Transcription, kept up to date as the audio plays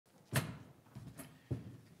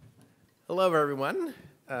Hello, everyone.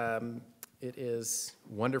 It is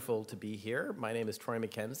wonderful to be here. My name is Troy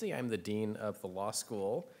McKenzie. I'm the Dean of the Law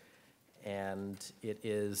School, and it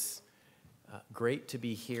is great to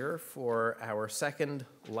be here for our second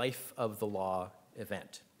Life of the Law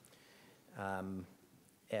event.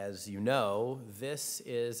 As you know, this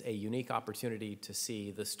is a unique opportunity to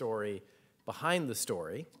see the story behind the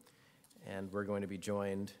story, and we're going to be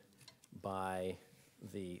joined by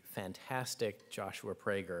the fantastic Joshua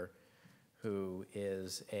Prager, who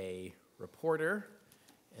is a reporter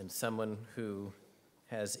and someone who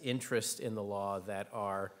has interests in the law that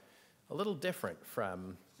are a little different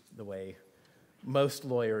from the way most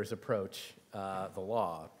lawyers approach the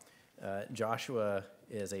law. Joshua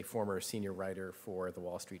is a former senior writer for the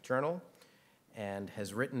Wall Street Journal and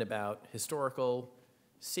has written about historical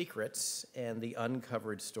secrets and the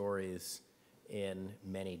uncovered stories in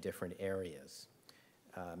many different areas.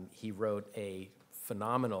 He wrote a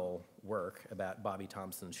phenomenal work about Bobby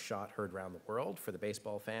Thompson's shot heard around the world for the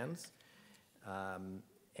baseball fans.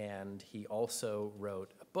 And he also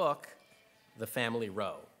wrote a book, The Family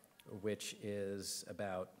Roe, which is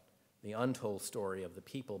about the untold story of the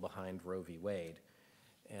people behind Roe v. Wade,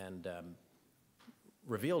 and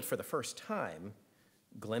revealed for the first time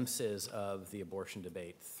glimpses of the abortion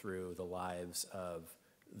debate through the lives of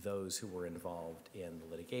those who were involved in the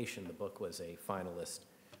litigation. The book was a finalist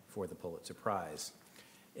for the Pulitzer-Prize.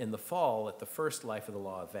 In the fall, at the first Life of the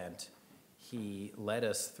Law event, he led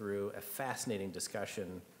us through a fascinating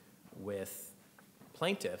discussion with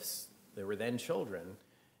plaintiffs, they were then children,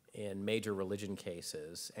 in major religion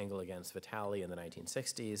cases, Engel against Vitale in the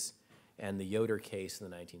 1960s, and the Yoder case in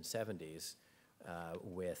the 1970s,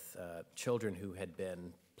 with children who had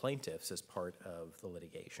been plaintiffs as part of the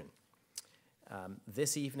litigation.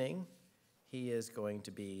 This evening, he is going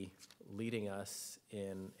to be leading us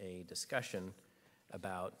in a discussion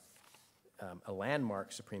about a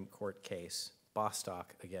landmark Supreme Court case,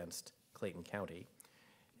 Bostock against Clayton County,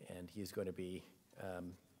 and he's going to be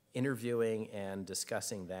interviewing and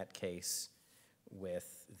discussing that case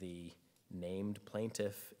with the named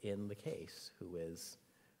plaintiff in the case, who is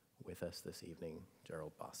with us this evening,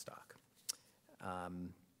 Gerald Bostock.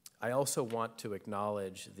 I also want to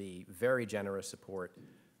acknowledge the very generous support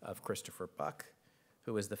of Christopher Buck,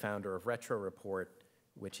 who is the founder of Retro Report,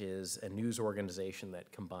 which is a news organization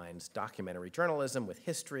that combines documentary journalism with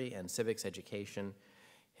history and civics education.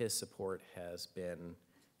 His support has been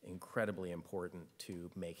incredibly important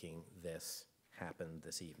to making this happen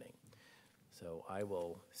this evening. So I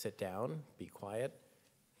will sit down, be quiet,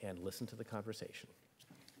 and listen to the conversation.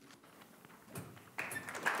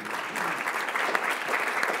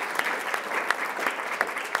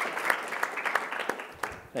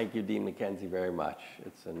 Thank you, Dean McKenzie, very much.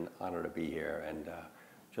 It's an honor to be here, and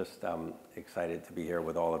just excited to be here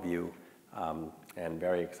with all of you, and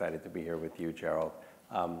very excited to be here with you, Gerald.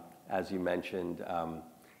 As you mentioned,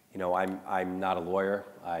 you know, I'm not a lawyer.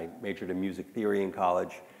 I majored in music theory in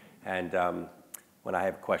college, and when I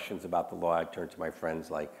have questions about the law, I turn to my friends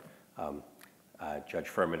like Judge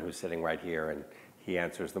Furman, who's sitting right here, and he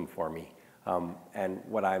answers them for me. And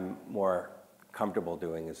what I'm more comfortable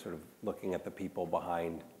doing is sort of looking at the people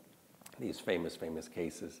behind these famous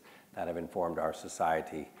cases that have informed our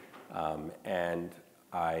society. And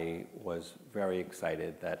I was very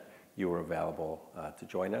excited that you were available to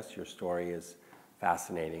join us. Your story is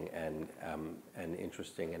fascinating and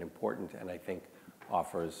interesting and important, and I think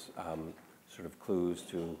offers sort of clues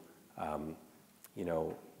to you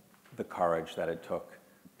know, the courage that it took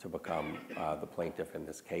to become the plaintiff in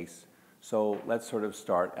this case. So let's sort of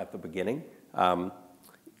start at the beginning.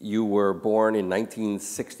 You were born in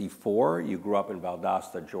 1964. You grew up in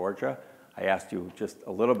Valdosta, Georgia. I asked you just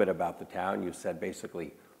a little bit about the town. You said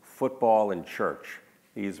basically football and church.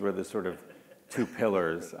 These were the sort of two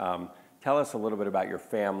pillars. Tell us a little bit about your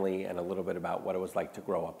family and a little bit about what it was like to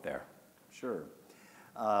grow up there. Sure.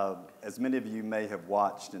 As many of you may have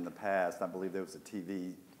watched in the past, I believe there was a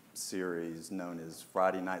TV series known as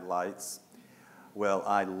Friday Night Lights. Well,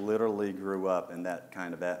 I literally grew up in that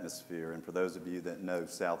kind of atmosphere, and for those of you that know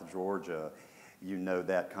South Georgia, you know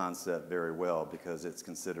that concept very well because it's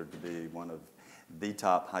considered to be one of the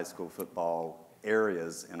top high school football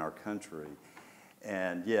areas in our country.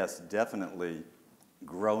 And yes, definitely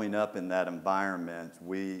growing up in that environment,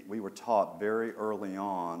 we were taught very early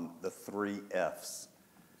on the 3 F's.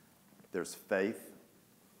 There's faith,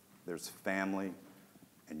 there's family,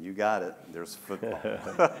 and you got it, there's football.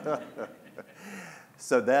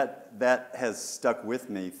 So that has stuck with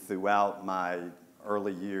me throughout my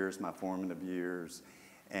early years, my formative years,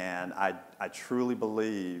 and I truly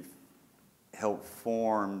believe helped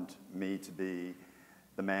formed me to be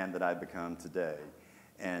the the man that I've become today.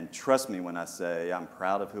 And trust me when I say I'm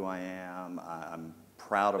proud of who I am, I'm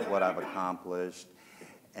proud of what I've accomplished,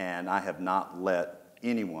 and I have not let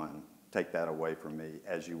anyone take that away from me,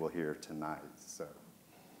 as you will hear tonight.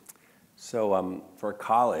 So for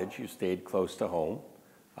college, you stayed close to home,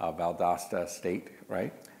 Valdosta State,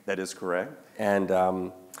 right? That is correct. And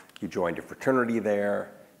you joined a fraternity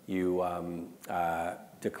there. You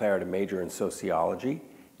declared a major in sociology,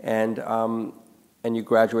 and you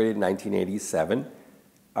graduated in 1987.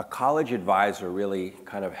 A college advisor really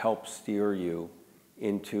kind of helped steer you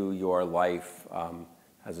into your life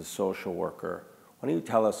as a social worker. Why don't you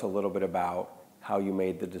tell us a little bit about how you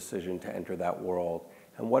made the decision to enter that world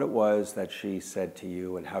and what it was that she said to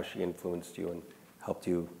you and how she influenced you and helped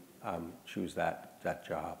you choose that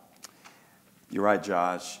job? You're right,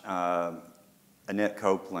 Josh. Annette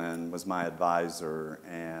Copeland was my advisor,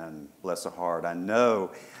 and bless her heart, I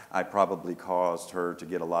know I probably caused her to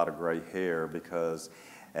get a lot of gray hair, because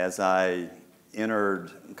as I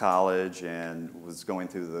entered college and was going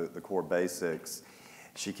through the core basics,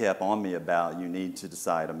 she kept on me about, you need to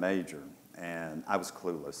decide a major. And I was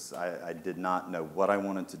clueless. I did not know what I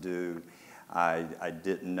wanted to do. I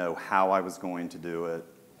didn't know how I was going to do it.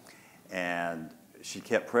 And she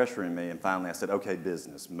kept pressuring me, and finally I said, okay,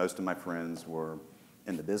 business. Most of my friends were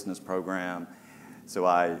in the business program, so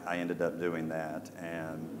I ended up doing that.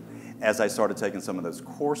 And as I started taking some of those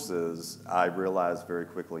courses, I realized very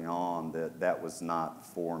quickly on that that was not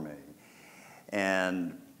for me.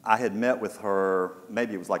 And I had met with her,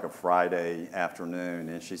 maybe it was like a Friday afternoon,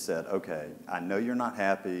 and she said, okay, I know you're not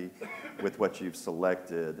happy with what you've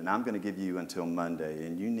selected, and I'm going to give you until Monday,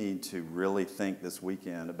 and you need to really think this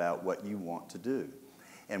weekend about what you want to do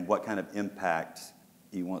and what kind of impact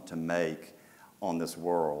you want to make on this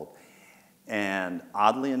world. And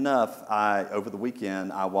oddly enough, over the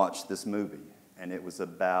weekend, I watched this movie, and it was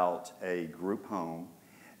about a group home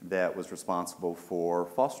that was responsible for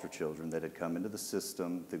foster children that had come into the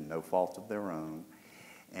system through no fault of their own,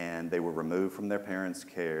 and they were removed from their parents'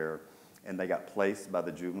 care, and they got placed by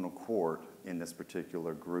the juvenile court in this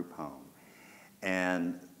particular group home.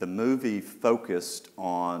 And the movie focused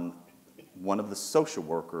on one of the social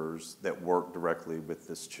workers that worked directly with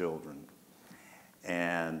this children.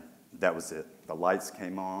 And that was it. The lights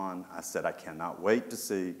came on. I said, I cannot wait to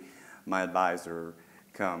see my advisor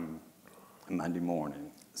come Monday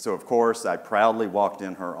morning. So, of course, I proudly walked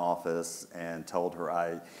in her office and told her,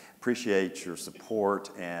 I appreciate your support,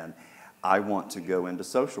 and I want to go into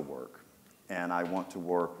social work, and I want to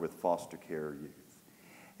work with foster care youth.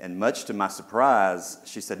 And much to my surprise,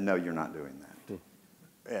 she said, no, you're not doing that.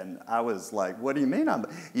 And I was like, what do you mean?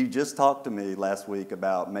 You just talked to me last week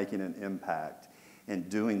about making an impact and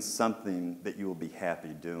doing something that you will be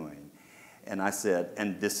happy doing. And I said,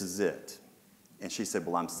 and this is it. And she said,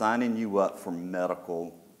 well, I'm signing you up for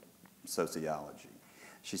medical sociology.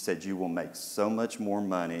 She said, you will make so much more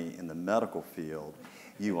money in the medical field.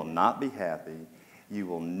 You will not be happy. You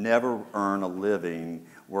will never earn a living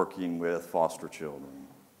working with foster children.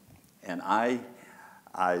 And I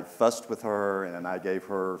fussed with her, and I gave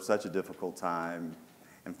her such a difficult time.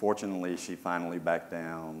 And fortunately, she finally backed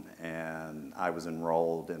down, and I was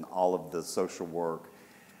enrolled in all of the social work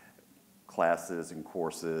classes and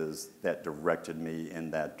courses that directed me in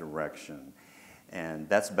that direction. And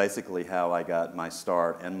that's basically how I got my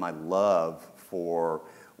start and my love for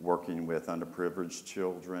working with underprivileged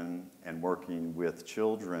children and working with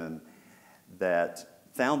children that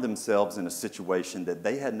found themselves in a situation that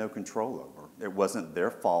they had no control over. It wasn't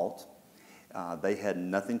their fault. They had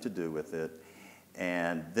nothing to do with it.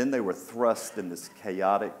 And then they were thrust in this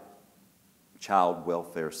chaotic child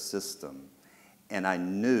welfare system. And I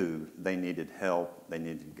knew they needed help, they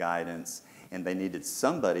needed guidance, and they needed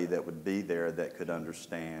somebody that would be there that could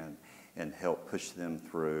understand and help push them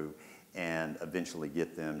through and eventually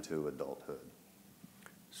get them to adulthood.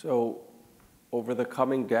 So over the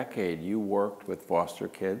coming decade, you worked with foster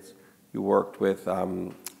kids, you worked with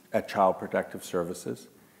at Child Protective Services,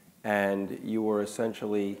 and you were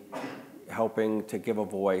essentially helping to give a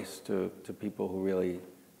voice to people who really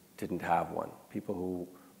didn't have one, people who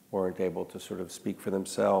weren't able to sort of speak for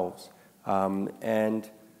themselves. And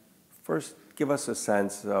first, give us a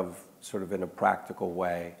sense of, sort of in a practical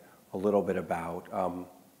way, a little bit about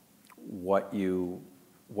what you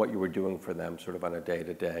were doing for them sort of on a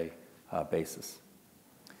day-to-day basis.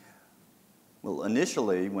 Well,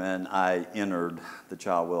 initially, when I entered the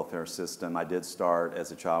child welfare system, I did start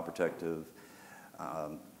as a child protective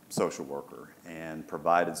social worker and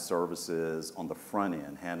provided services on the front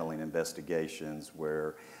end, handling investigations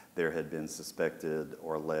where there had been suspected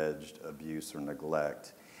or alleged abuse or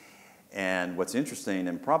neglect. And what's interesting,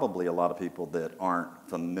 and probably a lot of people that aren't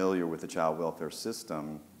familiar with the child welfare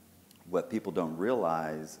system, what people don't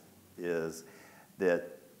realize is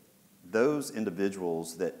that those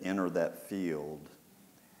individuals that enter that field,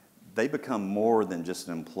 they become more than just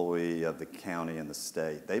an employee of the county and the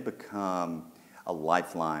state. They become a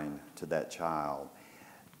lifeline to that child.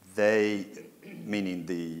 They, meaning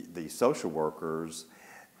the social workers,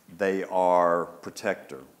 they are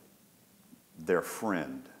protector, their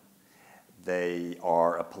friend. They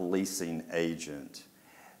are a policing agent.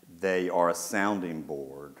 They are a sounding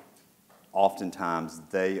board. Oftentimes,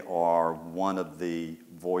 they are one of the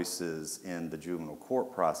voices in the juvenile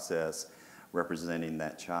court process representing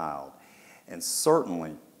that child. And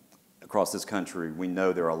certainly, across this country, we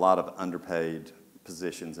know there are a lot of underpaid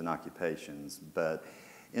positions and occupations, but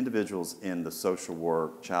individuals in the social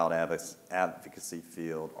work, child advocacy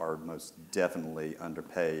field are most definitely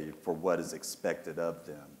underpaid for what is expected of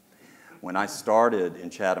them. When I started in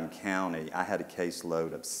Chatham County, I had a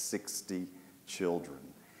caseload of 60 children,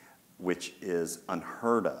 which is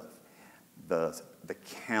unheard of. The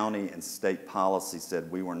county and state policy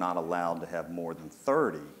said we were not allowed to have more than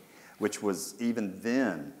 30, which was even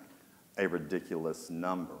then a ridiculous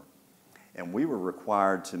number. And we were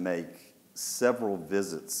required to make several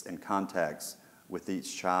visits and contacts with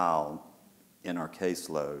each child in our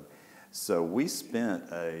caseload. So we spent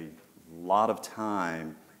a lot of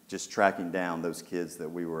time just tracking down those kids that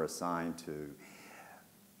we were assigned to.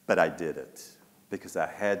 But I did it because I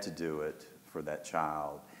had to do it for that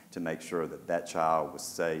child, to make sure that that child was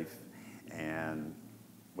safe and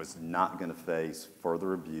was not going to face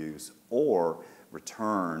further abuse or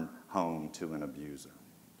return home to an abuser.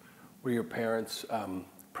 Were your parents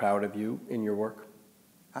proud of you in your work?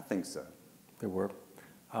 I think so. They were.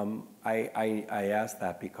 I asked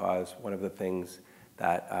that because one of the things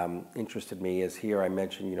that interested me is here I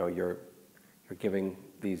mentioned, you're giving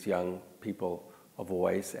these young people a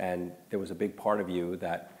voice, and there was a big part of you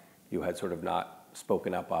that you had sort of not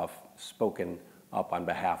spoken up on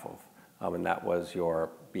behalf of, and that was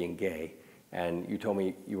your being gay. And you told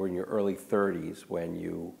me you were in your early 30s when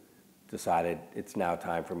you decided it's now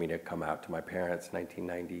time for me to come out to my parents,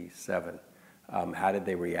 1997. How did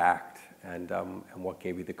they react, and what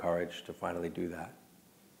gave you the courage to finally do that?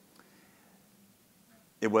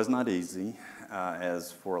 It was not easy,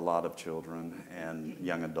 as for a lot of children and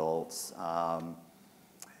young adults.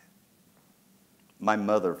 My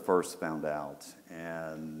mother first found out,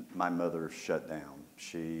 and my mother shut down.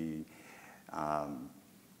 She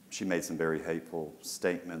made some very hateful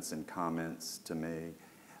statements and comments to me.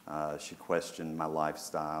 She questioned my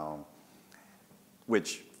lifestyle,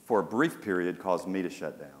 which for a brief period caused me to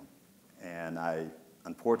shut down. And I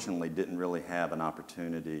unfortunately didn't really have an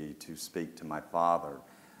opportunity to speak to my father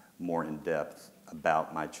more in depth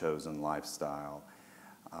about my chosen lifestyle.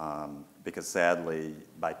 Because sadly,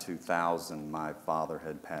 by 2000, my father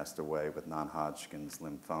had passed away with non-Hodgkin's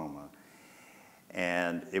lymphoma.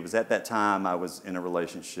 And it was at that time I was in a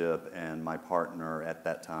relationship, and my partner at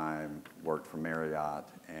that time worked for Marriott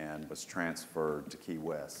and was transferred to Key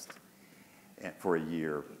West for a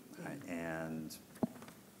year. And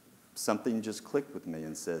something just clicked with me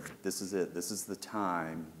and said, this is it. This is the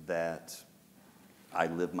time that I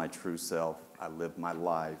live my true self. I live my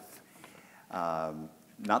life.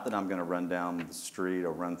 Not that I'm going to run down the street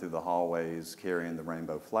or run through the hallways carrying the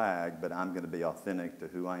rainbow flag, but I'm going to be authentic to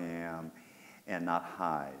who I am and not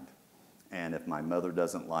hide. And if my mother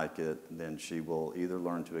doesn't like it, then she will either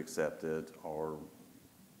learn to accept it or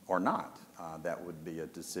not. That would be a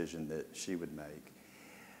decision that she would make.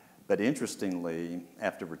 But interestingly,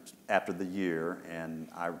 after the year, and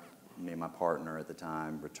me and my partner at the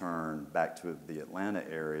time returned back to the Atlanta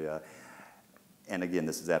area, and again,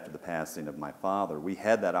 this is after the passing of my father, we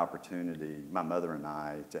had that opportunity, my mother and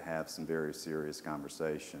I, to have some very serious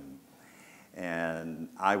conversation. And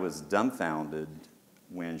I was dumbfounded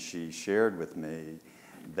when she shared with me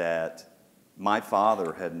that my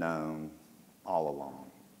father had known all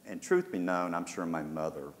along. And truth be known, I'm sure my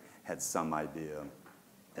mother had some idea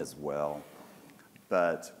as well.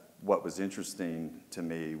 But what was interesting to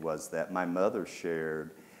me was that my mother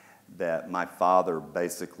shared that my father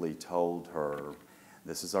basically told her,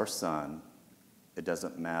 this is our son. It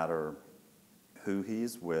doesn't matter who he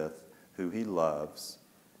is with, who he loves,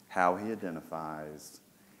 how he identifies.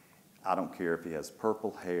 I don't care if he has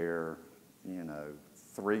purple hair,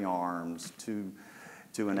 3 arms,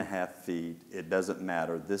 2.5 feet. It doesn't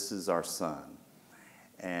matter. This is our son.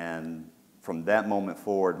 And from that moment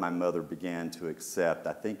forward, my mother began to accept,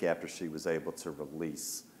 I think after she was able to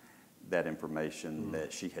release that information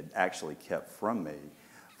that she had actually kept from me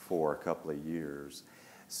for a couple of years.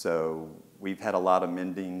 So we've had a lot of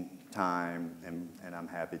mending time, and I'm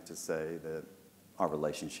happy to say that our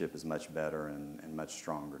relationship is much better and much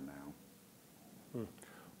stronger now.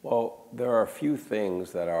 Well, there are a few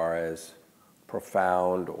things that are as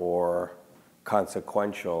profound or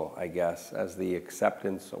consequential, I guess, as the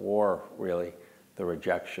acceptance or really the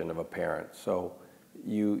rejection of a parent. So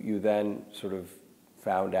you then sort of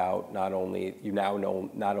found out not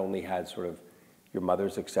only had sort of your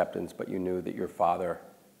mother's acceptance, but you knew that your father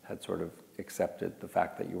had sort of accepted the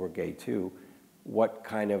fact that you were gay too. What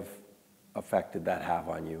kind of effect did that have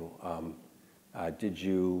on you? Did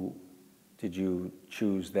you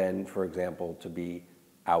choose then, for example, to be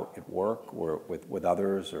out at work or with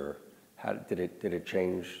others, or how did it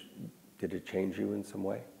change you in some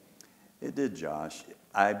way? It did, Josh.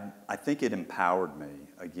 I think it empowered me.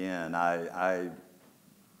 Again, I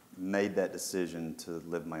made that decision to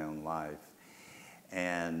live my own life,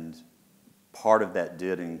 and part of that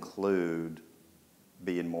did include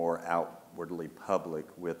being more outwardly public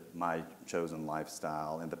with my chosen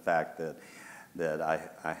lifestyle and the fact that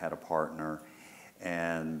I had a partner.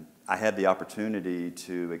 And I had the opportunity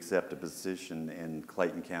to accept a position in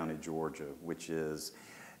Clayton County, Georgia, which is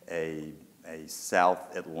a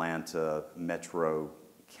South Atlanta metro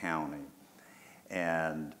county.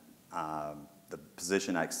 And the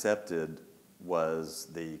position I accepted was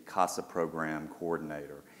the CASA program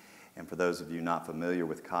coordinator. And for those of you not familiar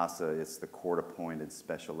with CASA, it's the court-appointed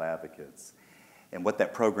special advocates. And what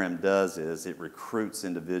that program does is it recruits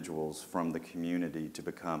individuals from the community to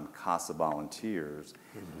become CASA volunteers.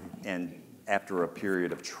 Mm-hmm. And after a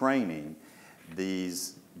period of training,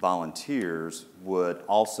 these volunteers would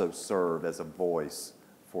also serve as a voice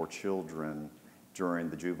for children during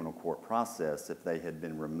the juvenile court process if they had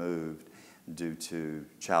been removed due to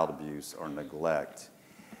child abuse or neglect.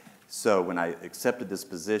 So when I accepted this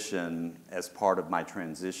position as part of my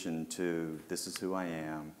transition to this is who I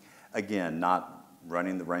am, again, not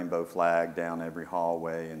running the rainbow flag down every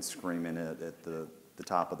hallway and screaming it at the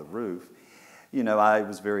top of the roof, you know, I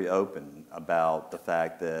was very open about the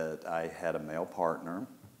fact that I had a male partner.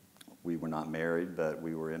 We were not married, but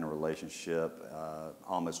we were in a relationship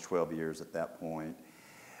almost 12 years at that point.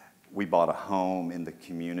 We bought a home in the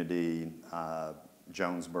community,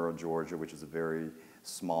 Jonesboro, Georgia, which is a very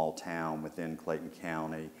small town within Clayton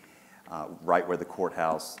County, right where the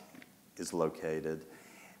courthouse is located.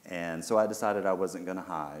 And so I decided I wasn't going to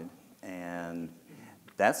hide. And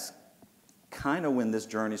that's kind of when this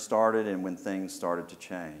journey started and when things started to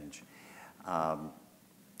change.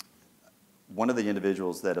 One of the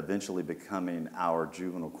individuals that eventually becoming our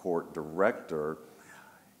juvenile court director,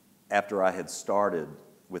 after I had started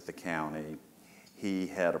with the county, he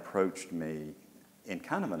had approached me in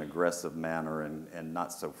kind of an aggressive manner and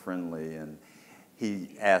not so friendly. And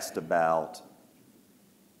he asked about,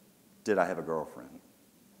 did I have a girlfriend?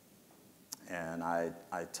 And I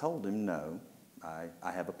told him no,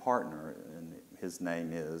 I have a partner, and his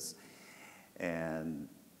name is. And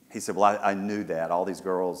he said, well, I knew that. All these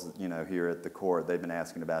girls, you know, here at the court, they've been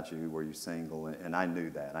asking about you, were you single? And I knew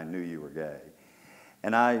that. I knew you were gay.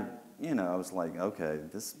 And I was like, okay,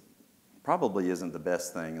 this probably isn't the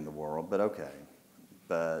best thing in the world, but okay.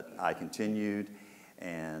 But I continued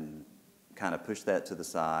and kind of pushed that to the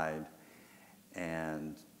side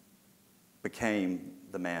and became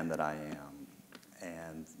the man that I am.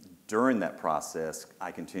 And during that process,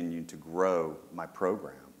 I continued to grow my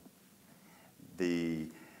program. The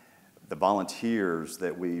volunteers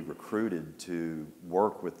that we recruited to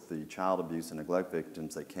work with the child abuse and neglect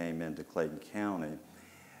victims that came into Clayton County,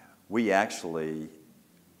 we actually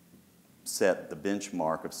set the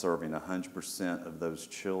benchmark of serving 100% of those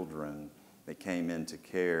children that came into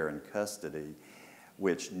care and custody,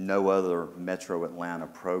 which no other Metro Atlanta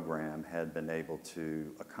program had been able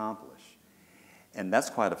to accomplish. And that's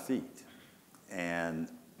quite a feat. And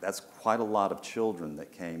that's quite a lot of children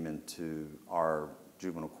that came into our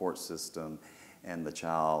juvenile court system and the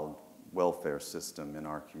child welfare system in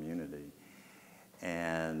our community.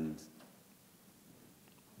 And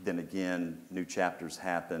then again, new chapters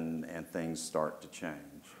happen and things start to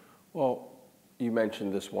change. Well, you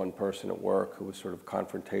mentioned this one person at work who was sort of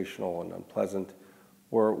confrontational and unpleasant.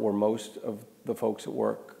 Were most of the folks at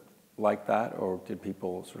work like that, or did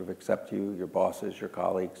people sort of accept you, your bosses, your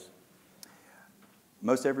colleagues?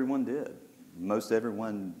 Most everyone did. Most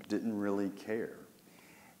everyone didn't really care.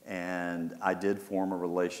 And I did form a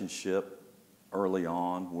relationship early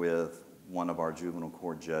on with one of our juvenile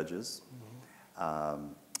court judges. Mm-hmm.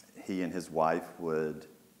 He and his wife would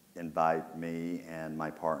invite me and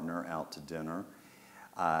my partner out to dinner.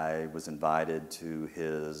 I was invited to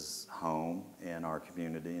his home in our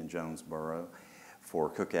community in Jonesboro. for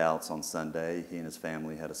cookouts on Sunday. He and his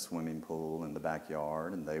family had a swimming pool in the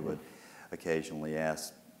backyard, and they would occasionally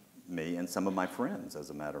ask me and some of my friends,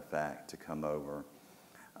 as a matter of fact, to come over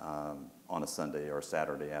on a Sunday or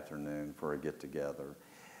Saturday afternoon for a get-together.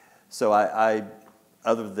 So I,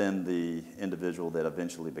 other than the individual that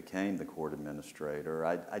eventually became the court administrator,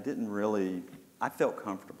 I didn't really, I felt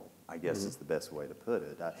comfortable, I guess is the best way to put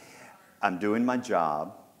it. I'm doing my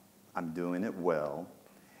job. I'm doing it well.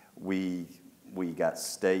 We got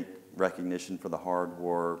state recognition for the hard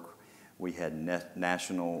work. We had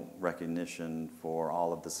national recognition for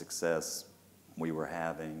all of the success we were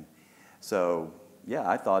having. So, yeah,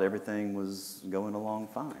 I thought everything was going along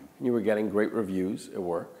fine. You were getting great reviews at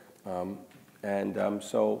work.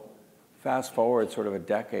 So fast forward sort of a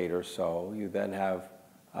decade or so, you then have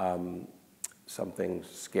something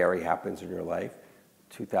scary happens in your life.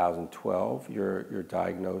 2012, you're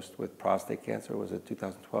diagnosed with prostate cancer. Was it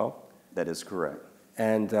 2012? That is correct.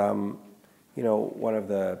 And, you know, one of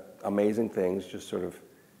the amazing things, just sort of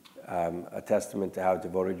a testament to how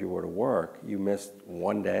devoted you were to work, you missed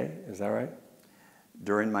one day, is that right?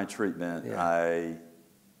 During my treatment, Yeah. I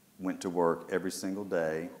went to work every single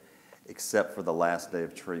day, except for the last day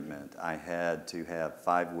of treatment. I had to have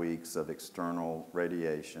 5 weeks of external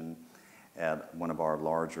radiation at one of our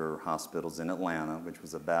larger hospitals in Atlanta, which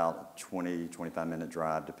was about a 20, 25-minute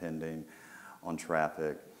drive, depending on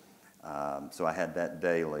traffic. So I had that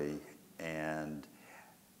daily, and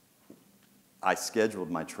I scheduled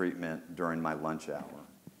my treatment during my lunch hour.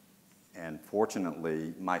 And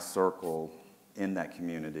fortunately, my circle in that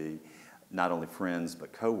community, not only friends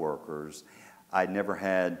but coworkers, I never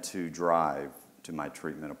had to drive to my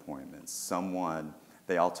treatment appointments.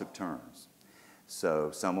 They all took turns. So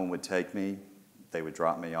someone would take me, they would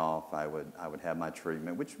drop me off, I would have my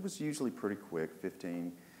treatment, which was usually pretty quick,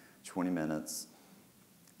 15, 20 minutes.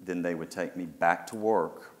 Then they would take me back to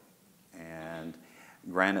work. And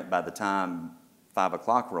granted, by the time 5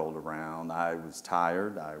 o'clock rolled around, I was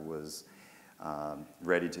tired. I was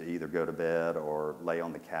ready to either go to bed or lay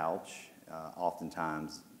on the couch,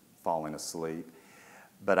 oftentimes falling asleep.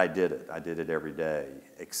 But I did it. I did it every day,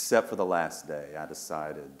 except for the last day. I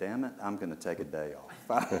decided, damn it, I'm going to take a day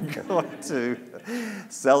off. I'm going to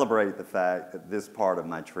celebrate the fact that this part of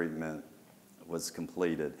my treatment was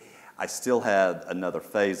completed. I still had another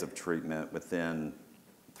phase of treatment. Within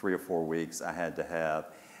 3 or 4 weeks, I had to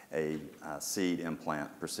have a seed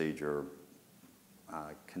implant procedure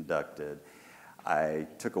conducted. I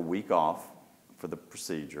took a week off for the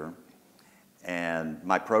procedure, and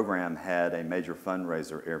my program had a major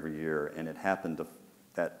fundraiser every year, and it happened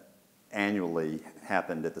that annually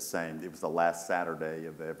happened at it was the last Saturday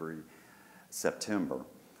of every September.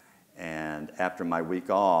 And after my week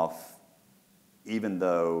off, even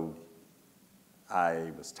though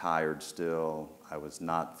I was tired still, I was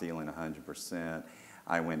not feeling 100%,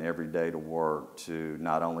 I went every day to work to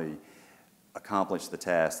not only accomplish the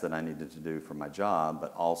tasks that I needed to do for my job,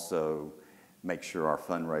 but also make sure our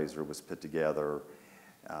fundraiser was put together.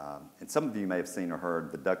 And some of you may have seen or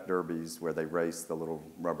heard the duck derbies where they race the little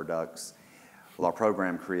rubber ducks. Well, our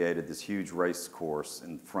program created this huge race course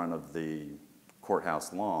in front of the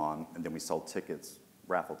courthouse lawn, and then we sold tickets,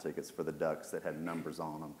 raffle tickets for the ducks that had numbers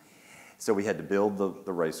on them. So we had to build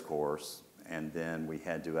the race course, and then we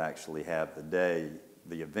had to actually have the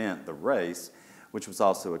event, the race, which was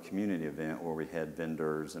also a community event where we had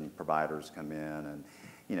vendors and providers come in and,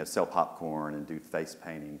 you know, sell popcorn and do face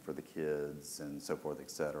painting for the kids and so forth,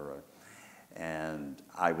 et cetera. And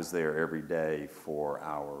I was there every day for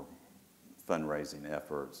our fundraising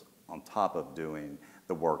efforts, on top of doing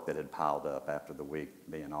the work that had piled up after the week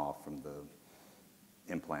being off from the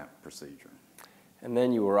implant procedure. And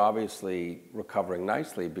then you were obviously recovering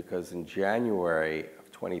nicely, because in January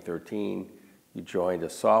of 2013, you joined a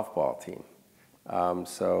softball team.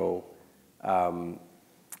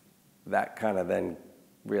 That kind of then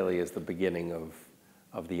really is the beginning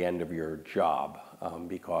of the end of your job,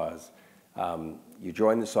 because you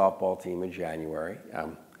joined the softball team in January.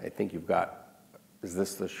 I think you've got, is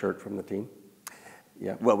this the shirt from the team?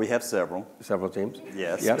 Yeah. Well, we have several. Several teams?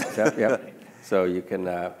 Yes. Yep. So you can,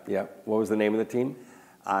 what was the name of the team?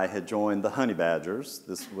 I had joined the Honey Badgers.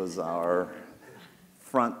 This was our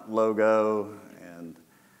front logo and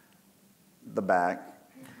the back.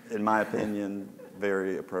 In my opinion,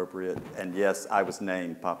 very appropriate. And yes, I was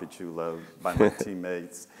named Papi Chulo by my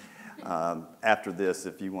teammates. After this,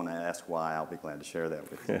 if you want to ask why, I'll be glad to share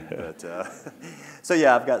that with you. But, so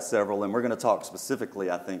yeah, I've got several, and we're going to talk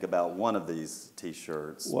specifically, I think, about one of these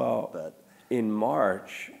T-shirts. Well, in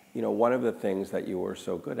March, you know, one of the things that you were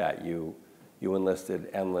so good at, you enlisted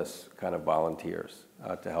endless kind of volunteers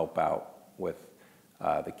to help out with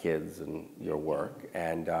the kids and your work.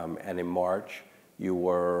 And in March, you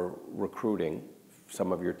were recruiting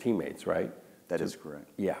some of your teammates, right? That is correct.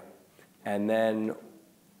 Yeah. And then,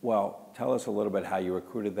 well, tell us a little bit how you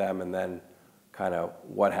recruited them and then kind of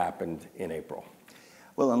what happened in April.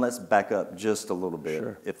 Well, and let's back up just a little bit,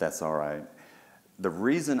 Sure. if that's all right. The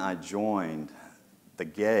reason I joined the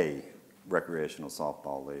gay recreational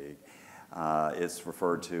softball league, it's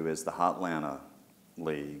referred to as the OUTLaw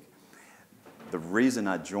League. The reason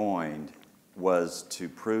I joined was to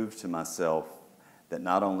prove to myself that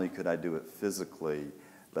not only could I do it physically,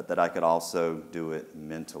 but that I could also do it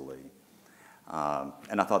mentally.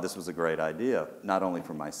 And I thought this was a great idea, not only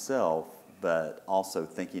for myself, but also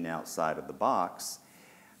thinking outside of the box.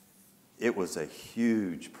 It was a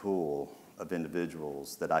huge pool of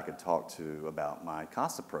individuals that I could talk to about my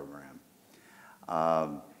CASA program.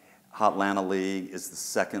 OUTLaw League is the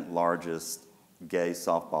second largest gay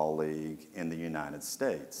softball league in the United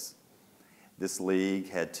States. This league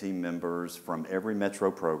had team members from every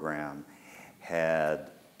metro program,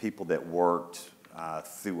 had people that worked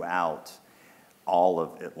throughout all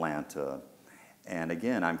of Atlanta. And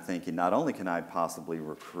again, I'm thinking not only can I possibly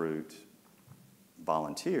recruit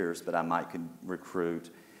volunteers, but I might could recruit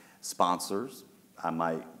sponsors, I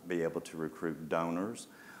might be able to recruit donors,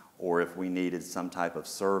 or if we needed some type of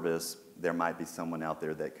service, there might be someone out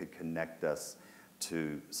there that could connect us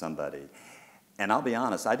to somebody. And I'll be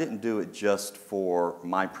honest, I didn't do it just for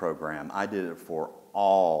my program. I did it for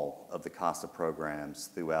all of the CASA programs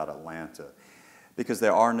throughout Atlanta because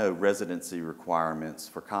there are no residency requirements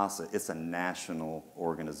for CASA. It's a national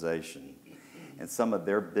organization. And some of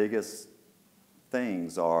their biggest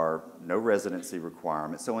things are no residency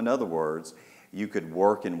requirements. So in other words, you could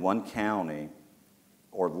work in one county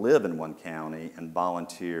or live in one county and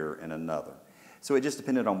volunteer in another. So it just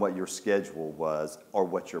depended on what your schedule was or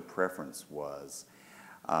what your preference was.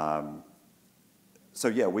 So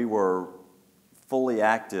yeah, we were fully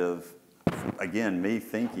active. Again, me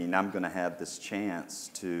thinking I'm going to have this chance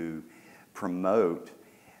to promote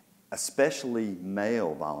especially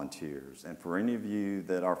male volunteers. And for any of you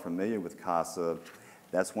that are familiar with CASA,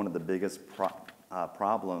 that's one of the biggest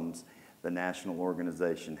problems the national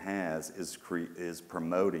organization has is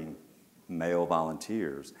promoting male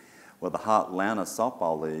volunteers. Well, the OUTLaw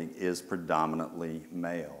Softball League is predominantly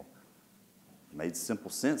male. Made simple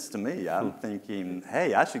sense to me. I'm thinking,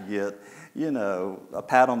 hey, I should get, a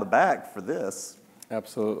pat on the back for this.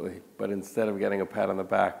 Absolutely. But instead of getting a pat on the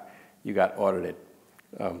back, you got audited.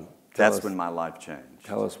 That's when my life changed.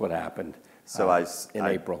 Tell us what happened So in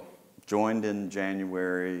April. Joined in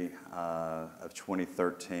January of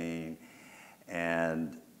 2013,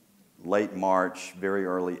 and late March, very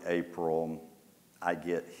early April, I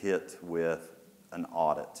get hit with an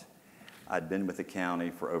audit. I'd been with the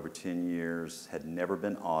county for over 10 years, had never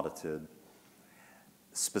been audited.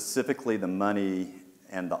 Specifically, the money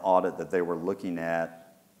and the audit that they were looking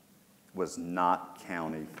at was not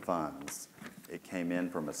county funds. It came in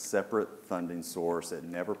from a separate funding source. It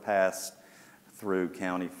never passed through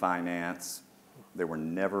county finance. There were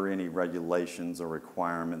never any regulations or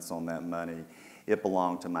requirements on that money. It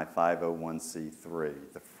belonged to my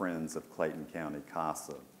 501c3, the Friends of Clayton County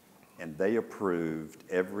CASA. And they approved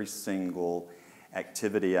every single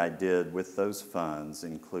activity I did with those funds,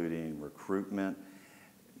 including recruitment,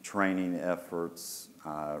 training efforts,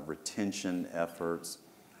 retention efforts.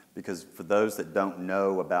 Because for those that don't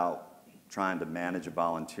know about trying to manage a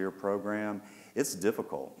volunteer program, it's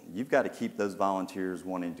difficult. You've got to keep those volunteers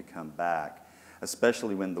wanting to come back,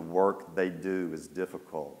 especially when the work they do is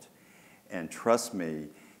difficult. And trust me,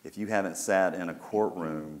 if you haven't sat in a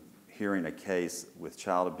courtroom hearing a case with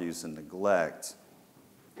child abuse and neglect,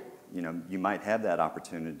 you might have that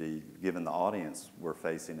opportunity given the audience we're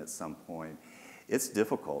facing at some point. It's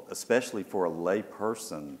difficult, especially for a lay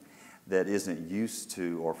person that isn't used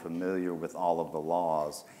to or familiar with all of the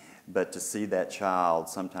laws. But to see that child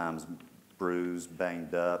sometimes bruised,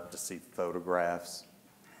 banged up, to see photographs,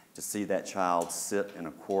 to see that child sit in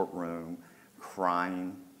a courtroom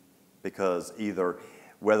crying because either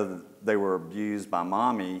whether they were abused by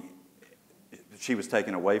mommy, she was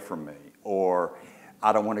taken away from me, or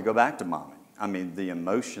I don't want to go back to mommy. I mean, the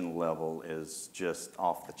emotion level is just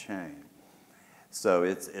off the chain. So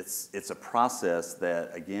it's a process that,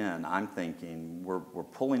 again, I'm thinking we're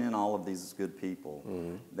pulling in all of these good people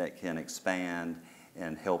that can expand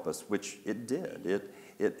and help us, which it did.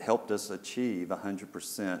 It helped us achieve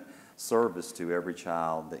 100% service to every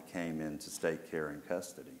child that came into state care and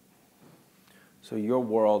custody. So your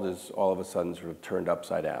world is all of a sudden sort of turned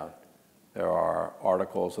upside down. There are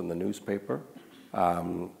articles in the newspaper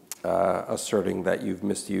asserting that you've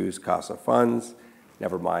misused CASA funds.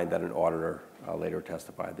 never mind that an auditor later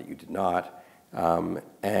testified that you did not.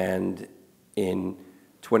 And in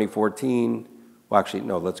 2014, well, actually,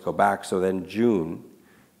 no, let's go back. So then June,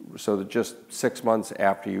 so that just 6 months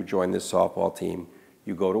after you joined this softball team,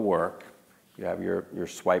 you go to work, you have your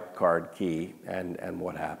swipe card key, and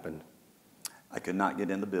what happened? I could not get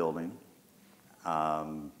in the building.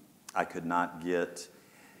 I could not get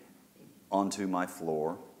onto my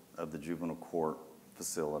floor of the juvenile court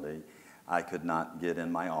facility. I could not get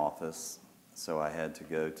in my office, so I had to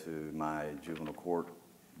go to my juvenile court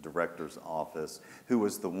director's office, who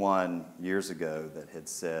was the one years ago that had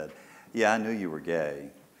said, yeah, I knew you were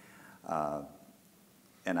gay,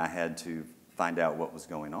 and I had to find out what was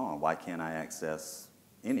going on. Why can't I access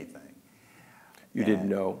anything? You didn't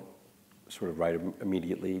know, sort of right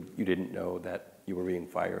immediately, you didn't know that you were being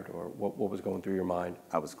fired, or what was going through your mind?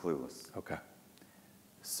 I was clueless. Okay.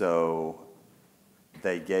 So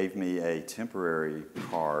they gave me a temporary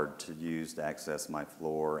card to use to access my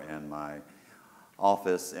floor and my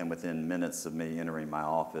office, and within minutes of me entering my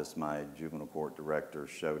office, my juvenile court director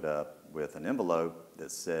showed up with an envelope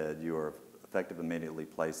that said, you are effective immediately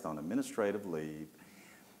placed on administrative leave.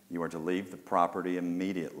 You are to leave the property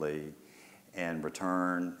immediately and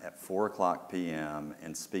return at 4:00 p.m.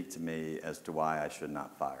 and speak to me as to why I should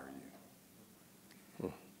not fire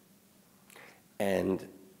you. And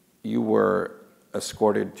you were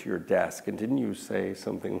escorted to your desk, and didn't you say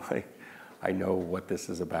something like, I know what this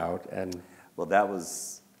is about? And well, that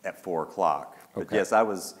was at 4:00. But okay. yes, I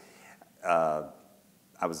was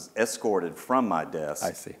escorted from my desk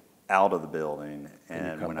I see. out of the building,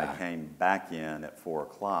 and when back. I came back in at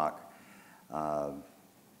 4:00,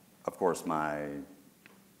 of course, my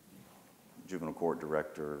juvenile court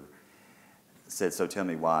director said, so tell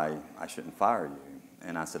me why I shouldn't fire you.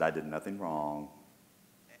 And I said, I did nothing wrong,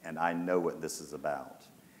 and I know what this is about.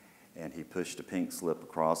 And he pushed a pink slip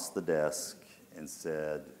across the desk and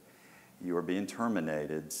said, you are being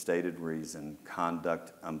terminated, stated reason,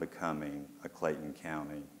 conduct unbecoming a Clayton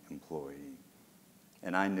County employee.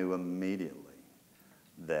 And I knew immediately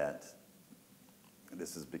that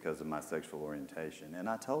this is because of my sexual orientation. And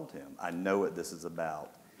I told him, I know what this is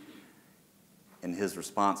about. And his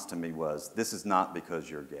response to me was, this is not because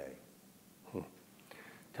you're gay.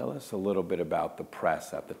 Tell us a little bit about the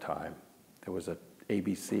press at the time. There was a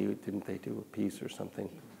ABC, didn't they do a piece or something?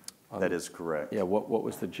 That is correct. Yeah, what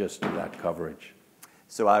was the gist of that coverage?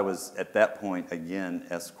 So I was, at that point, again,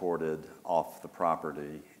 escorted off the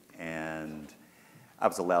property, and I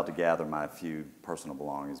was allowed to gather my few personal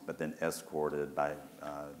belongings, but then escorted by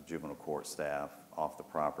juvenile court staff off the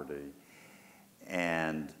property,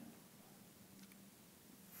 and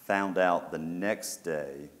found out the next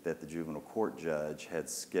day that the juvenile court judge had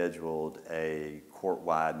scheduled a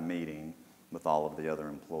court-wide meeting with all of the other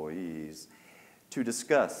employees to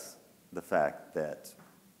discuss the fact that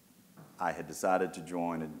I had decided to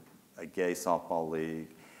join a gay softball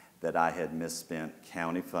league, that I had misspent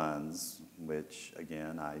county funds, which,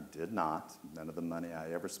 again, I did not. None of the money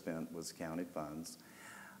I ever spent was county funds,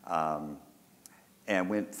 and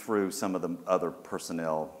went through some of the other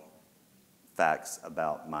personnel facts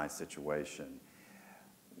about my situation,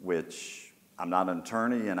 which I'm not an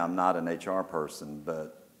attorney and I'm not an HR person,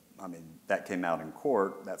 but I mean, that came out in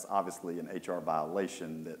court. That's obviously an HR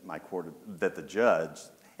violation that the judge,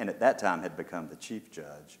 and at that time had become the chief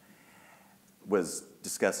judge, was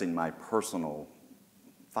discussing my personal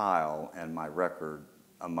file and my record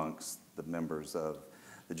amongst the members of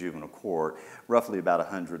the juvenile court, roughly about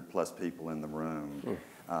 100 plus people in the room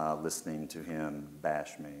listening to him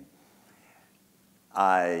bash me.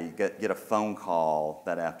 I get a phone call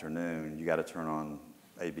that afternoon, you got to turn on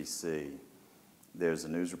ABC. There's a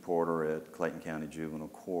news reporter at Clayton County Juvenile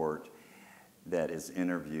Court that is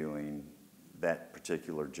interviewing that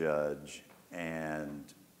particular judge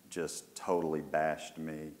and just totally bashed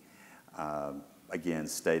me. Again,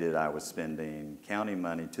 stated I was spending county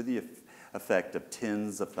money to the effect of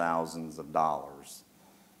tens of thousands of dollars,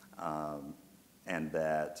 and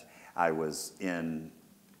that I was in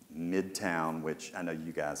Midtown, which I know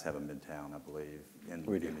you guys have a Midtown, I believe, in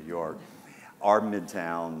New York. Our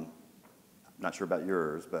Midtown, not sure about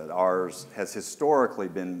yours, but ours has historically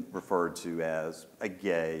been referred to as a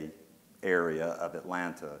gay area of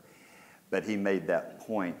Atlanta. But he made that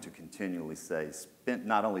point to continually say,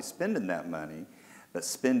 not only spending that money, but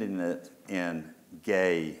spending it in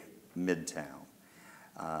gay Midtown,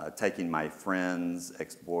 taking my friends,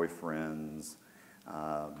 ex-boyfriends,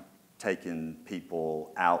 taking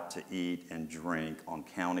people out to eat and drink on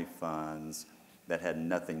county funds that had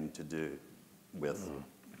nothing to do with,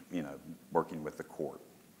 working with the court.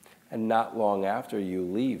 And not long after you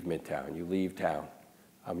leave Midtown, you leave town.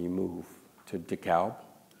 you move to DeKalb.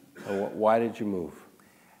 Why did you move?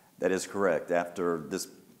 That is correct. After this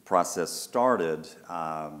process started,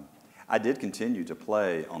 I did continue to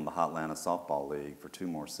play on the OUTLaw Softball League for 2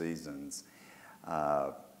 more seasons.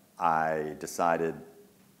 I decided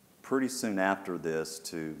pretty soon after this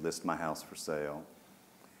to list my house for sale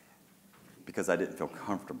because I didn't feel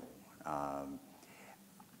comfortable.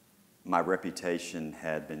 My reputation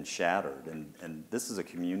had been shattered, and this is a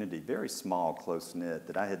community, very small, close-knit,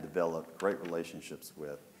 that I had developed great relationships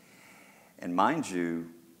with. And mind you,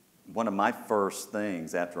 one of my first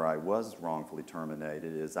things after I was wrongfully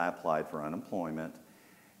terminated is I applied for unemployment,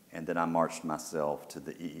 and then I marched myself to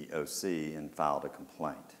the EEOC and filed a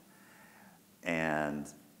complaint.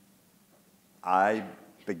 And I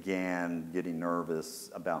began getting nervous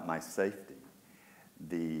about my safety.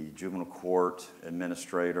 The juvenile court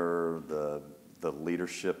administrator, the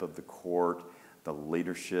leadership of the court, the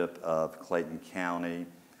leadership of Clayton County,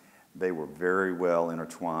 they were very well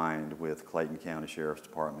intertwined with Clayton County Sheriff's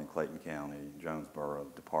Department, Clayton County, Jonesboro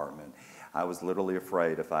Department. I was literally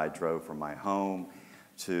afraid if I drove from my home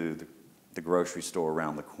to the grocery store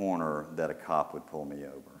around the corner that a cop would pull me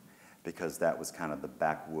over, because that was kind of the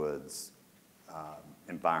backwoods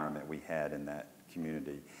environment we had in that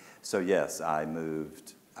community. So yes, I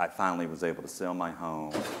moved. I finally was able to sell my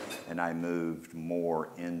home, and I moved more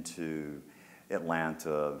into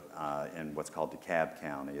Atlanta in what's called DeKalb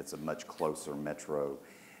County. It's a much closer metro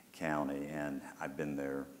county, and I've been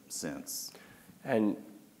there since. And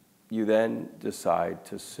you then decide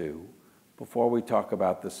to sue. Before we talk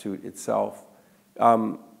about the suit itself,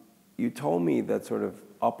 you told me that sort of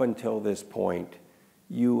up until this point,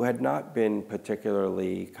 you had not been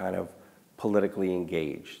particularly kind of politically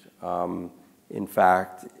engaged. In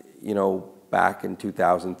fact, you know, back in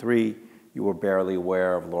 2003, you were barely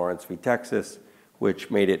aware of Lawrence v. Texas, which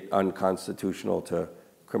made it unconstitutional to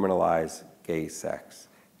criminalize gay sex.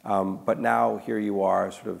 But now here you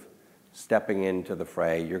are sort of stepping into the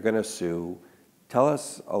fray. You're going to sue. Tell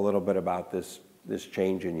us a little bit about this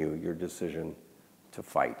change in you, your decision to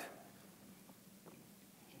fight.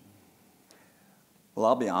 Well,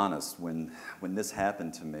 I'll be honest, when this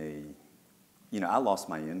happened to me, you know, I lost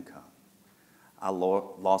my income. I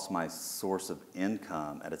lost my source of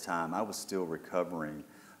income at a time I was still recovering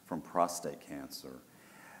from prostate cancer.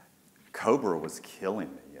 COBRA was killing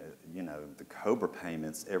me. You know, the COBRA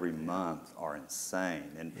payments every month are insane.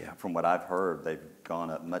 And from what I've heard, they've gone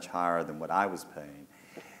up much higher than what I was paying.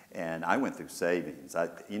 And I went through savings.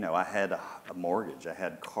 You know, I had a mortgage. I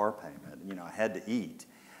had car payment. You know, I had to eat.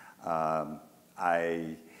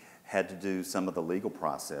 I had to do some of the legal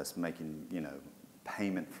process, making, you know,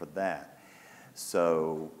 payment for that.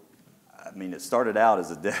 So, I mean, it started out as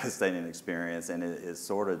a devastating experience, and it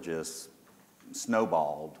sort of just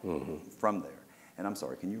snowballed from there. And I'm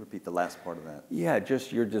sorry, can you repeat the last part of that? Yeah,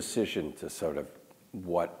 just your decision to sort of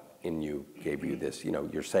what in you gave you this, you know,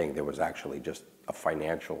 you're saying there was actually just a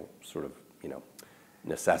financial sort of, you know,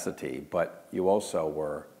 necessity, but you also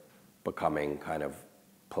were becoming kind of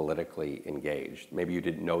politically engaged. Maybe you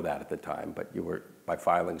didn't know that at the time, but you were, by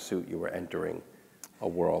filing suit, you were entering a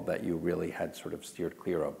world that you really had sort of steered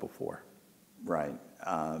clear of before. Right.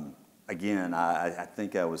 Again, I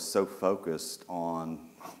think I was so focused on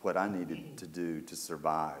what I needed to do to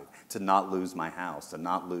survive, to not lose my house, to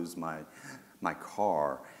not lose my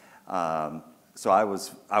car. So I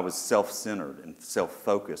was self-centered and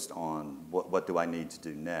self-focused on what do I need to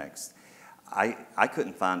do next. I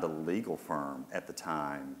couldn't find a legal firm at the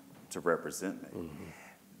time to represent me.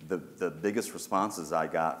 The biggest responses I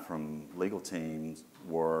got from legal teams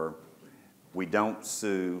were, we don't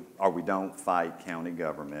sue, or we don't fight county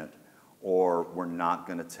government, or we're not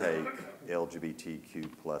going to take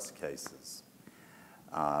LGBTQ plus cases.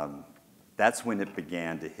 That's when it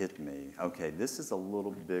began to hit me. Okay, this is a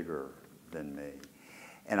little bigger than me.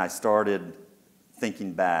 And I started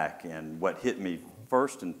thinking back, and what hit me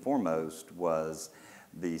first and foremost was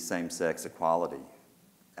the Same-Sex Equality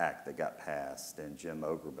Act that got passed, and Jim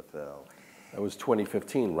Ogre befell. That was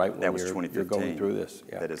 2015, right? That was 2015. You're going through this.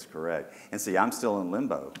 Yeah. That is correct. And see, I'm still in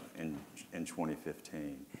limbo in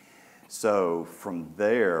 2015. So from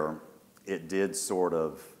there, it did sort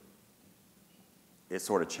of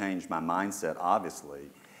changed my mindset, obviously.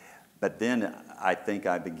 But then I think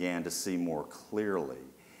I began to see more clearly.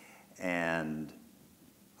 And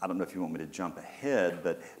I don't know if you want me to jump ahead,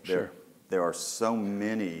 but there are so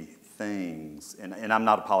many things, and I'm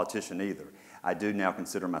not a politician either. I do now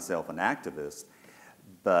consider myself an activist,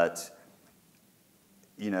 but,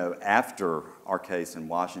 you know, after our case in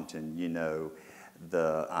Washington, you know,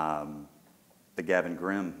 the Gavin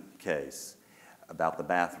Grimm case about the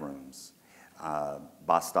bathrooms,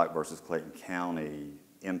 Bostock versus Clayton County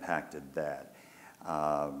impacted that.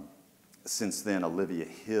 Since then, Olivia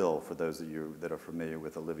Hill, for those of you that are familiar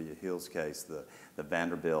with Olivia Hill's case, the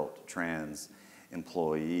Vanderbilt trans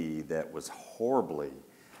employee that was horribly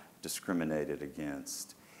discriminated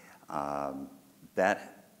against,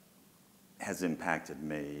 that has impacted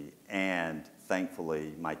me, and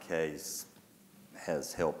thankfully my case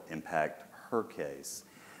has helped impact her case.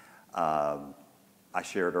 I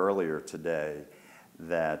shared earlier today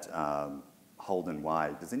that Holden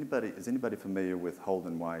White, is anybody familiar with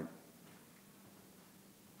Holden White?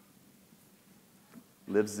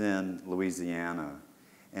 Lives in Louisiana,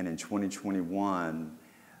 and in 2021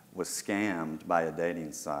 was scammed by a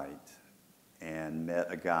dating site and met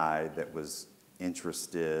a guy that was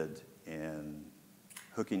interested in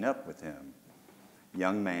hooking up with him.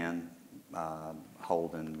 Young man,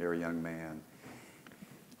 Holden, very young man.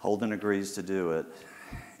 Holden agrees to do it,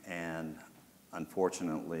 and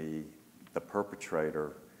unfortunately, the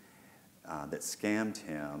perpetrator that scammed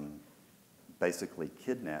him basically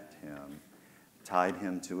kidnapped him, tied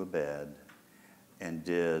him to a bed, and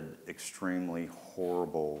did extremely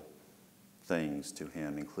horrible things to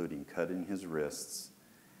him, including cutting his wrists,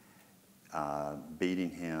 beating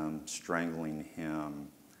him, strangling him,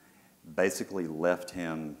 basically left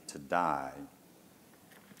him to die.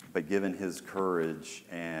 But given his courage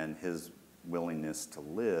and his willingness to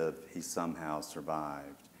live, he somehow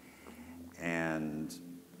survived. And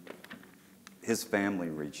his family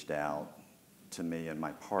reached out to me and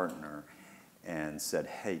my partner and said,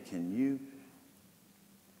 hey, can you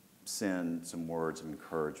send some words of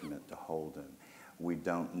encouragement to Holden? We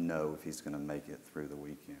don't know if he's going to make it through the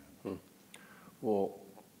weekend. Well,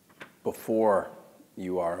 before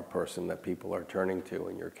you are a person that people are turning to,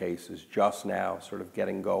 and your case is just now sort of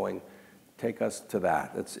getting going, take us to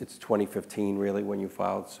that. It's 2015 really when you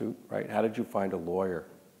filed suit, right? How did you find a lawyer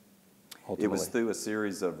ultimately? It was through a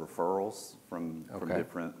series of referrals from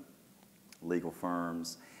different legal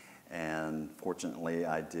firms, and fortunately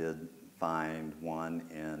I did find one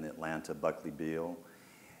in Atlanta, Buckley Beal,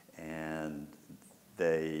 and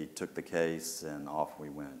they took the case and off we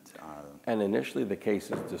went. And initially the case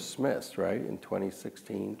is dismissed, right, in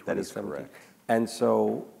 2016, 2017? That is correct. And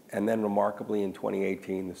so, and then remarkably in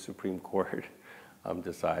 2018, the Supreme Court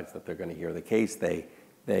decides that they're going to hear the case. They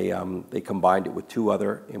combined it with two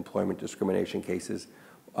other employment discrimination cases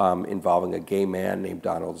involving a gay man named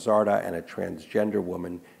Donald Zarda and a transgender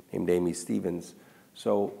woman named Amy Stevens.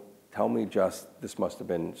 So tell me this must have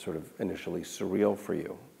been sort of initially surreal for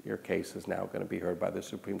you. Your case is now going to be heard by the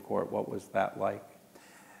Supreme Court. What was that like?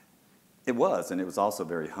 It was, and it was also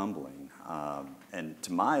very humbling. And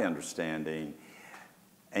to my understanding,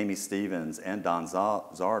 Amy Stevens and Don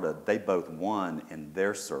Zarda, they both won in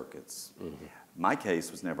their circuits. Mm-hmm. My case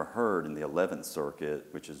was never heard in the 11th Circuit,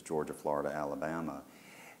 which is Georgia, Florida, Alabama.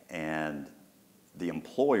 And the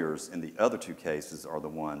employers in the other two cases are the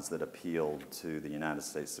ones that appealed to the United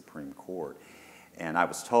States Supreme Court. And I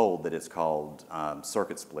was told that it's called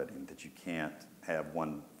circuit splitting, that you can't have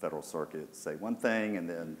one federal circuit say one thing and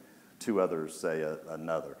then two others say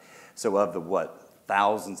another. So of the,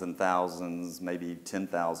 thousands and thousands, maybe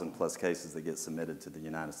 10,000 plus cases that get submitted to the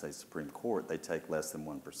United States Supreme Court, they take less than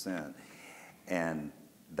 1%. And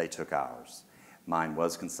they took ours. Mine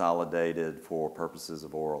was consolidated for purposes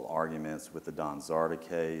of oral arguments with the Don Zarda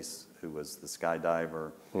case, who was the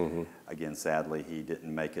skydiver. Mm-hmm. Again, sadly, he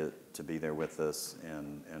didn't make it to be there with us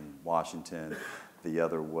in Washington. The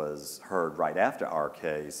other was heard right after our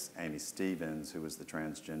case, Amy Stevens, who was the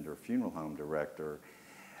transgender funeral home director.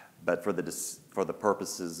 But for the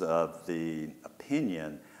purposes of the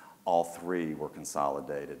opinion, all three were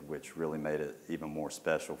consolidated, which really made it even more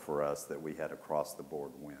special for us that we had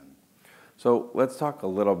across-the-board win. So let's talk a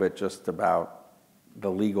little bit just about the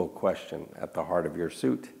legal question at the heart of your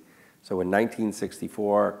suit. So in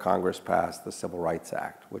 1964, Congress passed the Civil Rights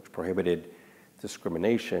Act, which prohibited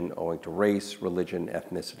discrimination owing to race, religion,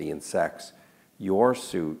 ethnicity, and sex. Your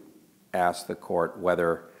suit asked the court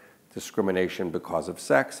whether discrimination because of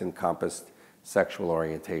sex encompassed sexual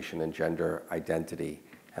orientation and gender identity.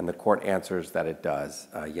 And the court answers that it does.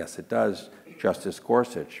 Yes, it does. Justice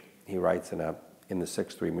Gorsuch, he writes in the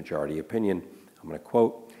 6-3 majority opinion, I'm going to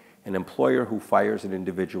quote, "An employer who fires an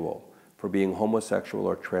individual for being homosexual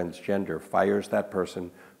or transgender fires that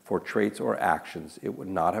person for traits or actions it would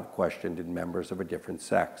not have questioned in members of a different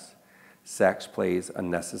sex. Sex plays a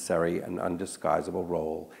necessary and undisguisable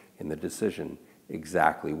role in the decision.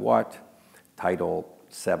 Exactly what Title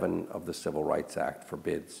VII of the Civil Rights Act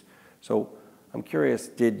forbids." So I'm curious,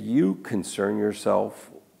 did you concern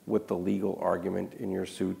yourself with the legal argument in your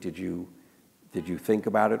suit? Did you Did you think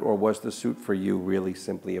about it, or was the suit for you really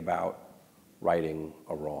simply about righting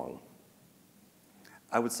a wrong?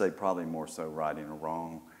 I would say probably more so righting a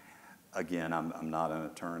wrong. Again, I'm not an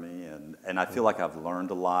attorney, and I feel like I've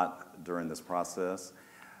learned a lot during this process,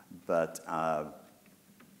 but I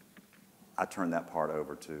turned that part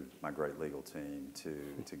over to my great legal team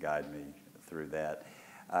to guide me through that.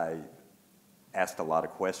 I asked a lot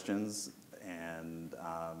of questions, and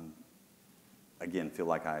again, feel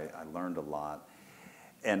like I learned a lot.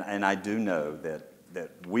 And I do know that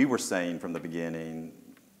we were saying from the beginning,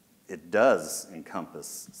 it does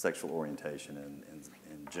encompass sexual orientation and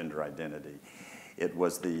gender identity. It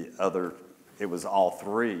was all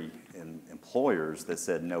three employers that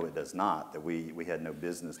said, no, it does not, that we had no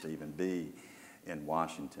business to even be in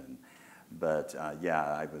Washington. But yeah,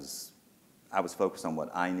 I was focused on what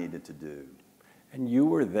I needed to do. And you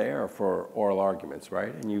were there for oral arguments,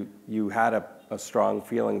 right? And you had a strong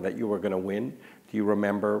feeling that you were going to win. Do you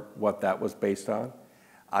remember what that was based on?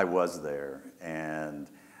 I was there, and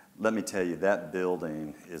let me tell you, that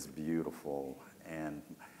building is beautiful, and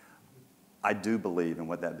I do believe in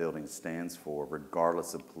what that building stands for,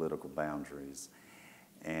 regardless of political boundaries.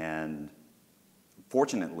 And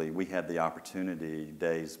fortunately, we had the opportunity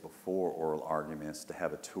days before oral arguments to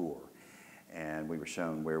have a tour. And we were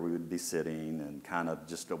shown where we would be sitting and kind of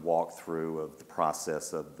just a walkthrough of the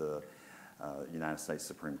process of the United States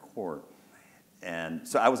Supreme Court. And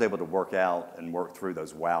so I was able to work through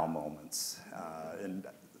those wow moments. And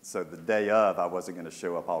so the day of, I wasn't going to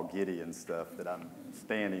show up all giddy and stuff that I'm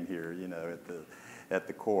standing here, you know, at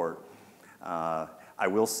the court. I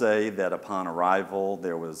will say that upon arrival,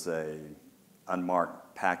 there was a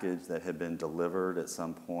unmarked package that had been delivered at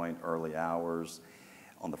some point, early hours.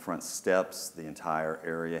 On the front steps, the entire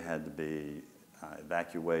area had to be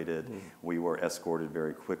evacuated. We were escorted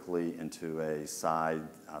very quickly into a side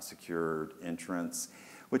secured entrance,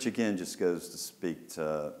 which again just goes to speak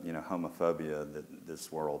to, you know, homophobia that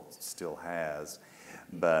this world still has.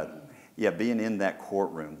 But yeah, being in that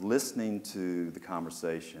courtroom, listening to the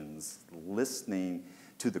conversations, listening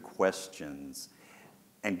to the questions,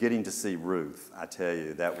 and getting to see Ruth, I tell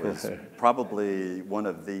you, that was probably one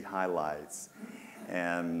of the highlights.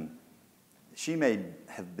 And she may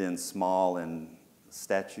have been small in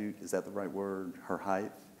stature, is that the right word, her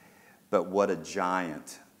height? But what a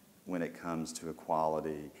giant when it comes to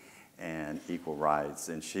equality and equal rights.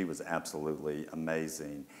 And she was absolutely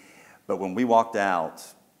amazing. But when we walked out,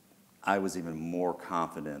 I was even more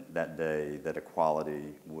confident that day that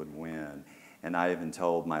equality would win. And I even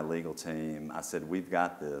told my legal team, I said, we've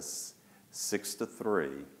got this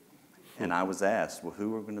 6-3. And I was asked, well,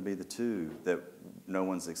 who are going to be the two that no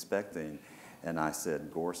one's expecting? And I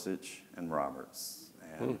said, Gorsuch and Roberts.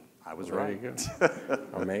 And I was right.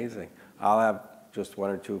 Amazing. I'll have just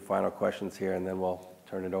one or two final questions here, and then we'll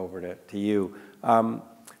turn it over to you.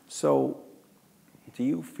 So do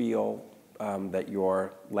you feel that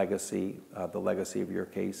your legacy, the legacy of your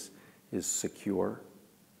case, is secure?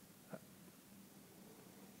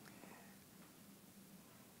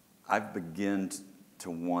 I've begun to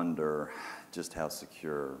wonder just how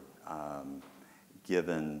secure,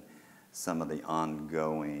 given some of the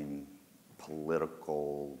ongoing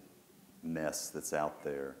political mess that's out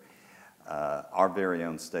there. Our very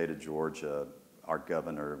own state of Georgia, our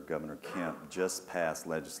governor, Governor Kemp, just passed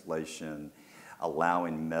legislation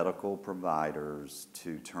allowing medical providers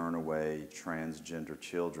to turn away transgender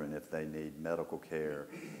children if they need medical care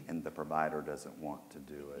and the provider doesn't want to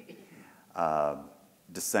do it.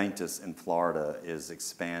 DeSantis in Florida is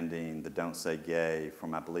expanding the Don't Say Gay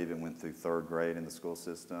from, I believe it went through 3rd grade in the school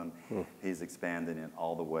system. He's expanding it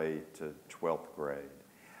all the way to 12th grade.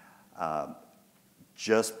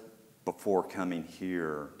 Just before coming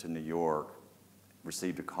here to New York,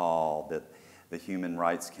 received a call that the Human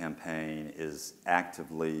Rights Campaign is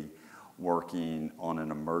actively working on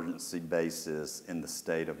an emergency basis in the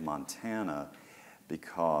state of Montana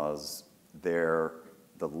because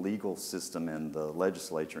the legal system and the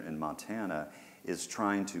legislature in Montana is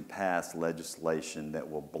trying to pass legislation that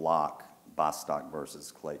will block Bostock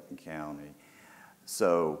versus Clayton County.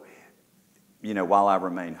 So, you know, while I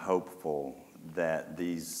remain hopeful that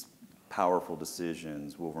these powerful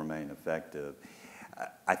decisions will remain effective,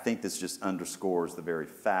 I think this just underscores the very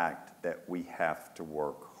fact that we have to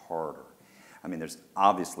work harder. I mean, there's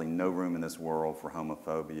obviously no room in this world for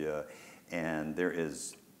homophobia, and there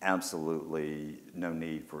is absolutely no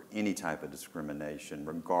need for any type of discrimination,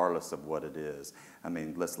 regardless of what it is. I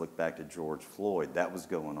mean, let's look back to George Floyd. That was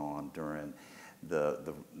going on during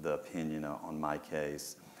the opinion on my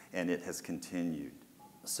case, and it has continued.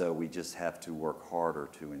 So we just have to work harder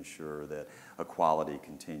to ensure that equality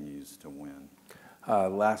continues to win.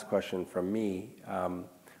 Last question from me.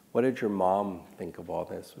 What did your mom think of all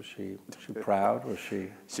this? Was she proud? Was she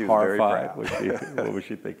horrified? Was very proud. What was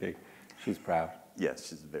she thinking? She's proud. Yes,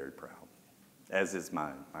 she's very proud, as is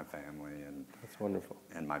my family and that's wonderful.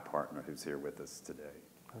 And my partner who's here with us today.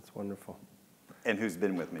 That's wonderful. And who's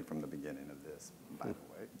been with me from the beginning of this, by the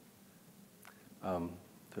way.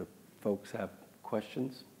 Do folks have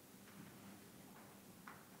questions?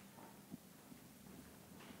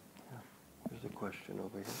 Yeah, there's a question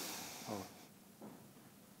over here. Oh.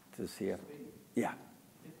 To see if, yeah.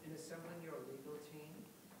 In assembling your legal team,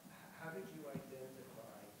 how did you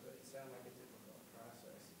identify, it sounded like a difficult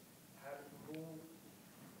process,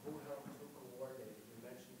 who helped to coordinate? You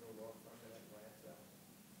mentioned the law firm in Atlanta.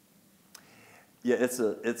 Yeah,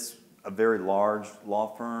 it's a very large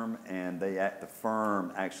law firm, and the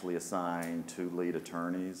firm actually assigned 2 lead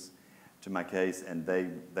attorneys to my case, and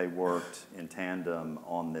they worked in tandem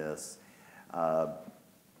on this.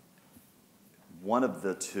 One of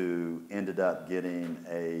the 2 ended up getting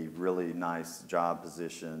a really nice job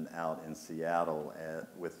position out in Seattle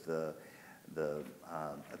with the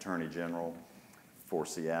Attorney General for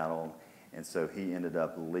Seattle, and so he ended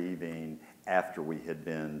up leaving after we had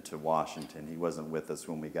been to Washington. He wasn't with us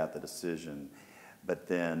when we got the decision, but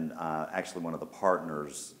then actually one of the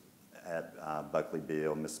partners at Buckley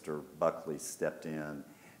Beal, Mr. Buckley, stepped in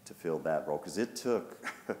to fill that role because it took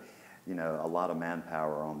a lot of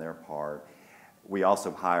manpower on their part. We also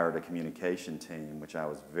hired a communication team, which I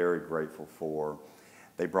was very grateful for.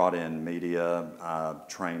 They brought in media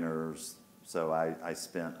trainers, so I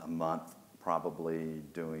spent a month probably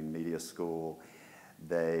doing media school.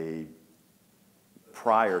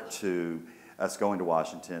 Prior to us going to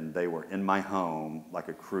Washington, they were in my home, like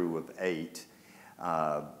a crew of 8.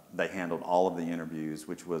 They handled all of the interviews,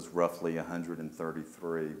 which was roughly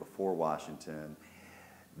 133 before Washington.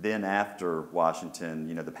 Then after Washington,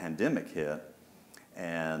 the pandemic hit,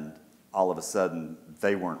 and all of a sudden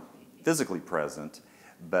they weren't physically present,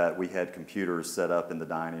 but we had computers set up in the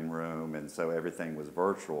dining room, and so everything was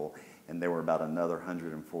virtual, and there were about another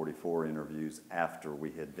 144 interviews after we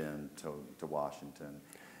had been to Washington.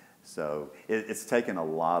 So it's taken a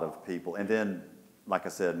lot of people, and then, like I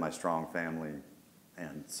said, my strong family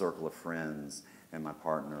and circle of friends and my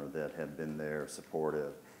partner that have been there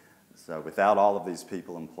supportive. So without all of these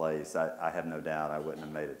people in place, I have no doubt I wouldn't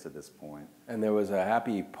have made it to this point. And there was a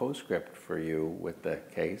happy postscript for you with the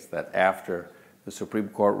case that after the Supreme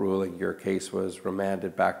Court ruling, your case was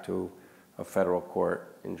remanded back to a federal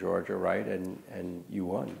court in Georgia, right? And you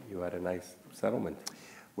won. You had a nice settlement.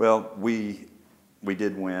 Well, we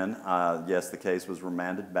did win. Yes, the case was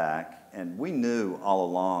remanded back, and we knew all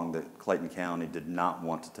along that Clayton County did not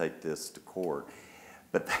want to take this to court,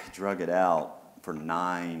 but they drug it out for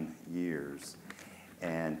 9 years.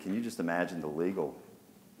 And can you just imagine the legal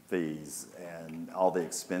fees and all the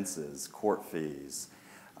expenses, court fees,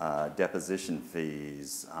 deposition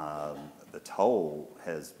fees? The toll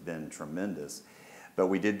has been tremendous. But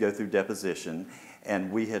we did go through deposition,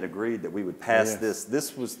 and we had agreed that we would pass this.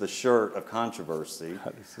 This was the shirt of controversy.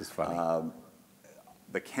 This is funny.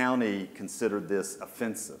 The county considered this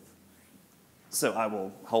offensive. So I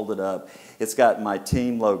will hold it up. It's got my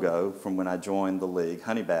team logo from when I joined the league,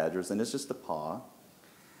 Honey Badgers, and it's just a paw.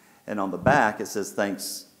 And on the back, it says,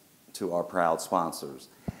 "Thanks to our proud sponsors."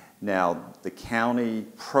 Now, the county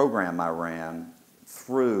program I ran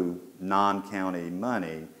through non-county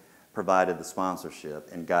money provided the sponsorship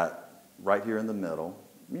and got right here in the middle.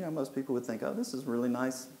 Most people would think, oh, this is a really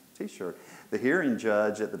nice T-shirt. The hearing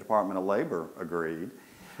judge at the Department of Labor agreed.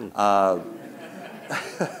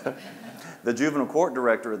 The juvenile court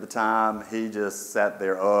director at the time, he just sat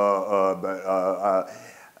there, I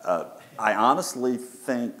honestly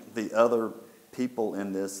think the other people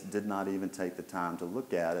in this did not even take the time to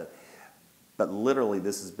look at it. But literally,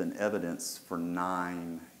 this has been evidence for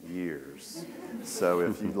 9 years. So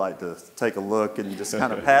if you'd like to take a look and just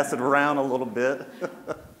kind of pass it around a little bit.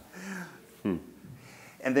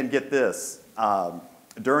 And then get this.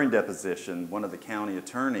 During deposition, one of the county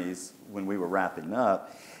attorneys, when we were wrapping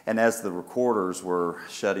up, and as the recorders were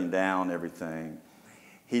shutting down everything,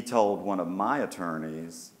 he told one of my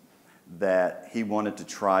attorneys that he wanted to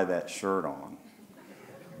try that shirt on,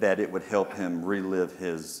 that it would help him relive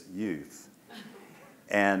his youth.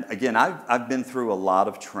 And again, I've been through a lot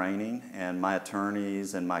of training, and my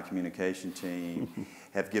attorneys and my communication team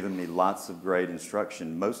have given me lots of great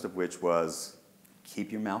instruction, most of which was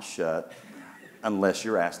keep your mouth shut unless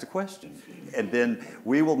you're asked a question. And then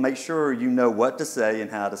we will make sure you know what to say and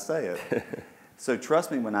how to say it. So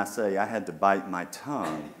trust me when I say I had to bite my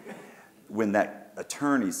tongue when that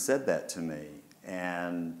attorney said that to me.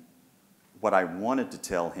 And what I wanted to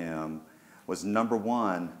tell him was, number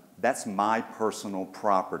one, that's my personal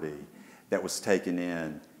property that was taken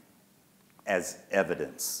in as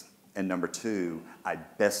evidence. And number two,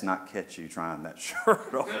 I'd best not catch you trying that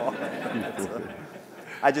shirt off.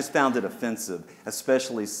 I just found it offensive,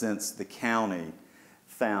 especially since the county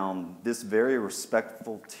found this very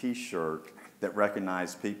respectful T-shirt that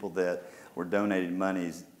recognized people that were donating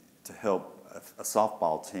monies to help a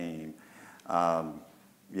softball team.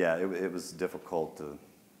 Yeah, it was difficult to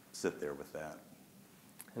sit there with that.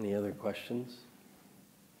 Any other questions?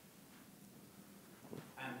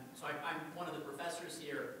 So I'm one of the professors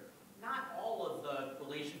here. Not all of the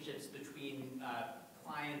relationships between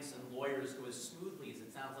clients and lawyers go as smoothly as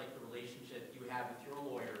it sounds like the relationship you have with your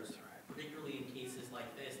lawyers, particularly in cases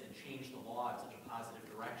like this that change the law in such a positive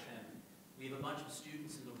direction. We have a bunch of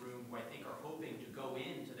students in the room who I think are hoping to go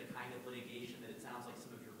into the kind of litigation that it sounds like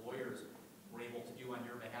some of your lawyers were able to do on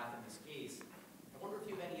your behalf in this case. I wonder if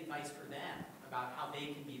you have any advice for them about how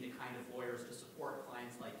they can be the kind of lawyers to support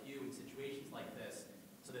clients like you in situations like this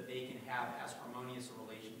so that they can have as harmonious a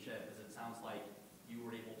relationship as it sounds like you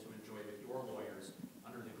were able to enjoy with your lawyers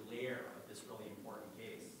under the glare of this really important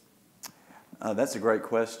case. That's a great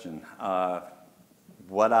question.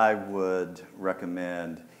 What I would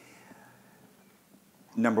recommend,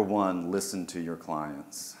 number one, listen to your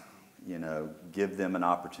clients. You know, give them an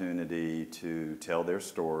opportunity to tell their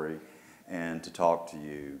story and to talk to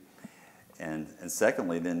you. And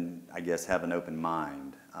secondly, then, I guess, have an open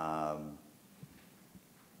mind. A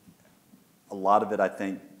lot of it, I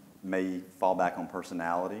think, may fall back on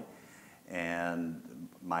personality. And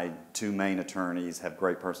my two main attorneys have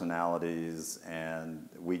great personalities, and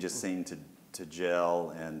we just seem to gel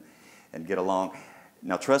and get along.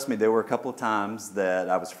 Now, trust me, there were a couple of times that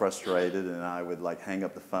I was frustrated and I would like hang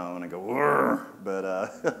up the phone and go, "Urgh,"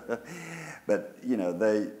 but you know,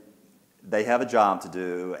 they have a job to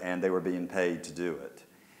do and they were being paid to do it.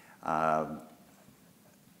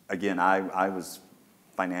 Again, I was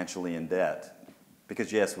financially in debt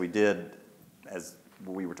because yes, we did, as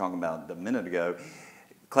we were talking about a minute ago,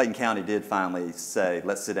 Clayton County did finally say,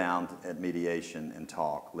 let's sit down at mediation and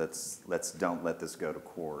talk. Let's don't let this go to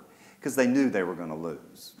court. Because they knew they were going to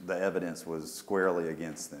lose. The evidence was squarely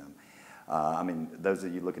against them. I mean, those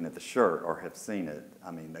of you looking at the shirt or have seen it, I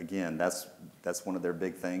mean, again, that's one of their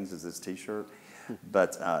big things is this T-shirt.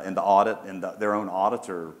 But in the audit, and their own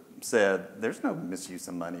auditor said, there's no misuse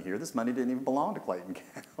of money here. This money didn't even belong to Clayton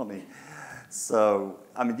County. So,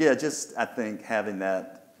 I mean, yeah, just I think having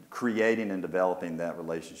that, creating and developing that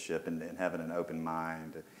relationship and having an open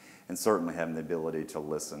mind and certainly having the ability to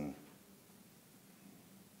listen.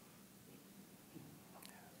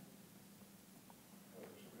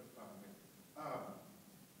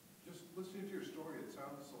 Just listening to your story, it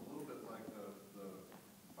sounds a little bit like the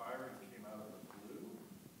firing came out of the blue,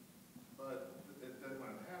 but then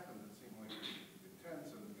when it happened, it seemed like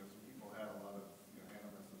intense, and some people had a lot of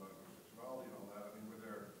animus about your sexuality and all that. I mean,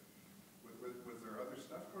 was there other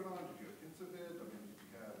stuff going on? Did you have hints of it? I mean, did you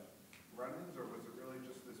have run-ins, or was it really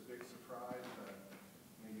just this big surprise that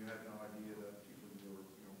you had no idea that people you were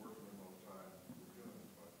working with all the time were doing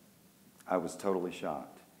this? I was totally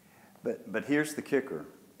shocked. But here's the kicker,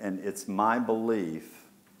 and it's my belief,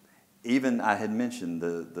 even I had mentioned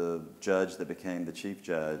the judge that became the chief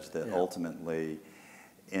judge that ultimately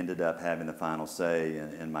ended up having the final say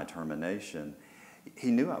in my termination. He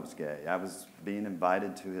knew I was gay. I was being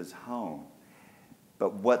invited to his home.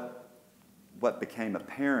 But what became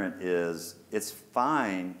apparent is it's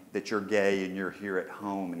fine that you're gay and you're here at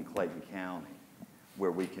home in Clayton County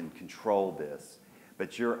where we can control this.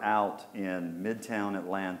 But you're out in Midtown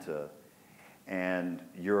Atlanta and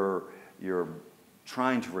you're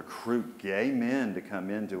trying to recruit gay men to come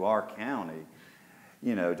into our county,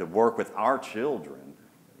 to work with our children,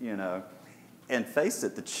 And face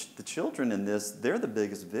it, the children in this, they're the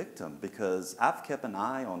biggest victim because I've kept an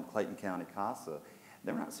eye on Clayton County CASA.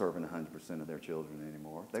 They're not serving 100% of their children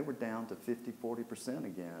anymore. They were down to 50, 40%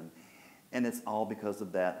 again. And it's all because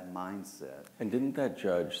of that mindset. And didn't that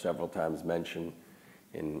judge several times mention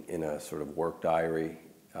in a sort of work diary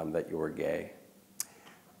that you were gay?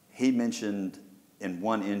 He mentioned in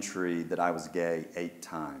one entry that I was gay 8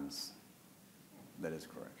 times. That is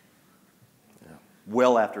correct. Yeah.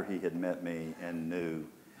 Well after he had met me and knew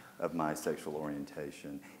of my sexual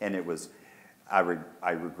orientation. And it was, I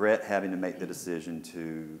regret having to make the decision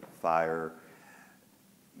to fire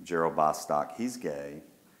Gerald Bostock. He's gay.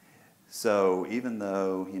 So even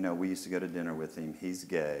though, we used to go to dinner with him, he's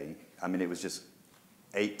gay. I mean, it was just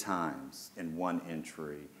 8 times in one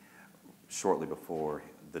entry shortly before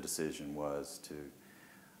the decision was to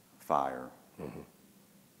fire,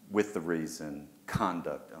 with the reason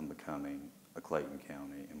conduct unbecoming a Clayton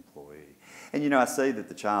County employee. And you know, I say that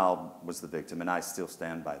the child was the victim, and I still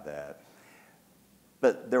stand by that.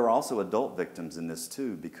 But there were also adult victims in this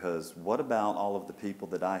too, because what about all of the people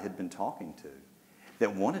that I had been talking to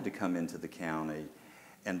that wanted to come into the county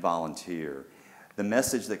and volunteer? The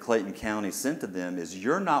message that Clayton County sent to them is,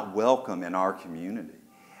 you're not welcome in our community.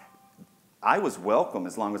 I was welcome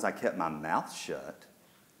as long as I kept my mouth shut,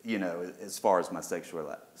 you know, as far as my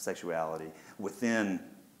sexuality within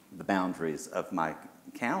the boundaries of my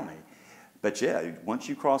county. But yeah, once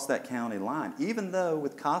you cross that county line, even though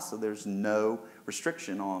with CASA there's no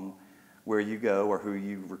restriction on where you go or who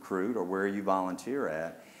you recruit or where you volunteer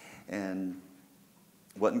at, and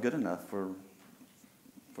wasn't good enough for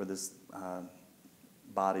this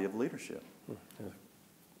body of leadership.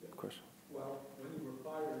 Question. Well, when you were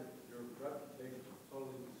fired, your reputation was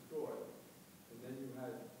totally destroyed, and then you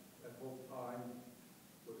had that whole time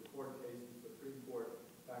with court cases, Supreme Court,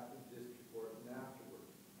 back to district court, and afterward.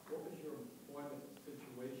 What was your employment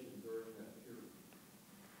situation during that period?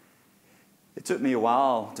 It took me a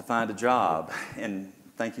while to find a job, and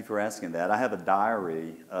thank you for asking that. I have a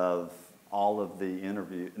diary of all of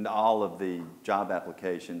the job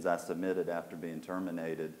applications I submitted after being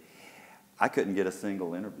terminated. I couldn't get a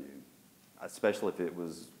single interview, especially if it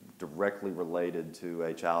was directly related to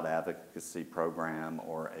a child advocacy program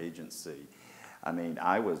or agency. I mean,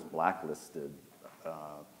 I was blacklisted.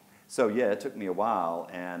 So yeah, it took me a while,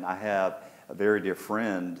 and I have a very dear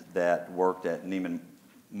friend that worked at Neiman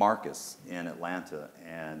Marcus in Atlanta,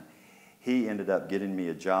 and he ended up getting me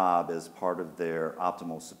a job as part of their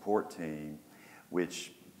optimal support team,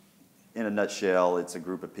 which in a nutshell, it's a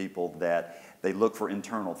group of people that they look for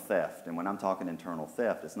internal theft. And when I'm talking internal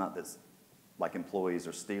theft, it's not that like employees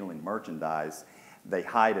are stealing merchandise. They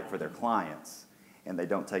hide it for their clients, and they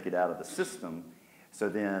don't take it out of the system. So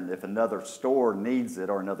then if another store needs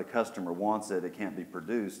it or another customer wants it, it can't be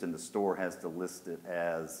produced, and the store has to list it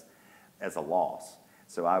as a loss.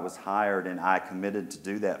 So I was hired, and I committed to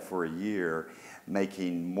do that for a year,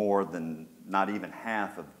 making more than not even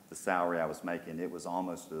half of the salary I was making. It was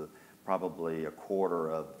almost probably a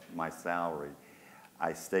quarter of my salary.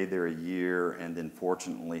 I stayed there a year, and then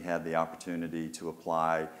fortunately had the opportunity to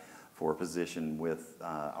apply for a position with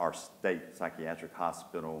our state psychiatric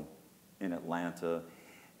hospital in Atlanta,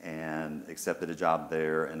 and accepted a job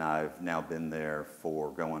there, and I've now been there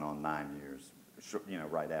for going on 9 years. You know,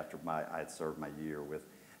 right after I had served my year with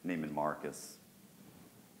Neiman Marcus.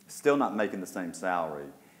 Still not making the same salary,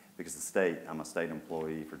 because I'm a state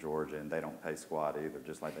employee for Georgia, and they don't pay squat either,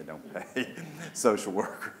 just like they don't pay social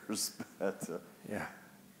workers. But, yeah.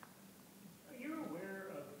 Are you aware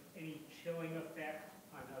of any chilling effect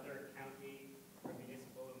on other county or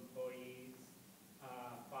municipal employees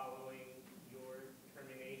following your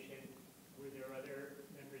termination? Were there other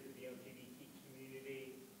members of the LGBT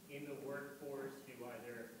community in the workforce who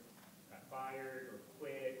either got fired or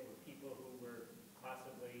quit, or people who were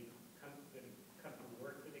possibly come to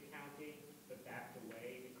work for the county but backed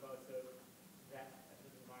away because of that type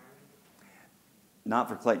of environment? Not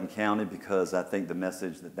for Clayton County, because I think the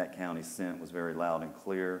message that county sent was very loud and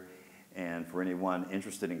clear. And for anyone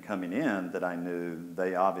interested in coming in that I knew,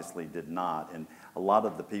 they obviously did not. And a lot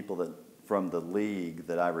of the people from the league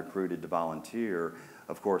that I recruited to volunteer,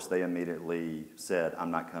 of course, they immediately said,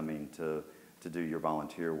 I'm not coming to do your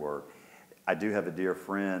volunteer work. I do have a dear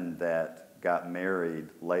friend that got married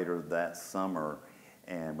later that summer,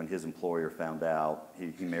 and when his employer found out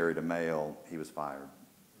he married a male, he was fired.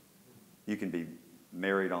 You can be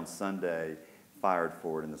married on Sunday, fired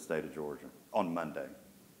for it in the state of Georgia on Monday.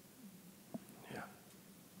 Yeah.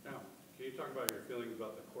 Now, can you talk about your feelings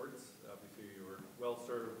about the courts? Obviously, you were well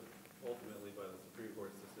served ultimately by the Supreme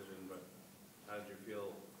Court's decision, but how did you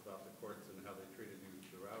feel about the courts and how they treated you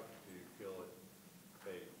throughout? Do you feel that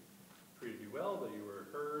they treated you well, that you were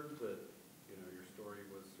heard, that your story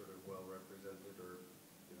was sort of well represented or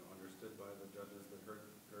understood by the judges that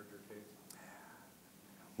heard your case?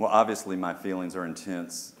 Well, obviously my feelings are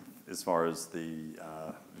intense as far as the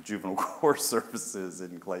juvenile court services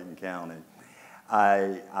in Clayton County.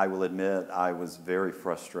 I will admit I was very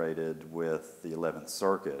frustrated with the 11th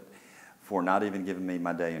Circuit for not even giving me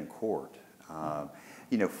my day in court.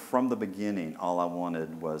 From the beginning, all I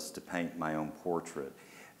wanted was to paint my own portrait,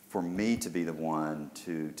 for me to be the one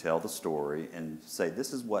to tell the story and say,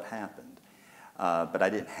 this is what happened. But I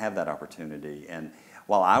didn't have that opportunity. And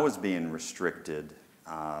while I was being restricted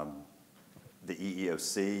The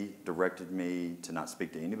EEOC directed me to not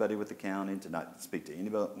speak to anybody with the county, to not speak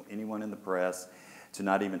to anyone in the press, to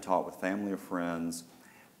not even talk with family or friends,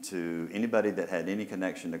 to anybody that had any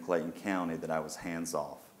connection to Clayton County, that I was hands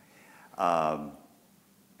off.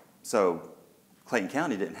 So Clayton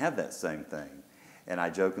County didn't have that same thing. And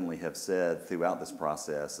I jokingly have said throughout this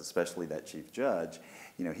process, especially that chief judge,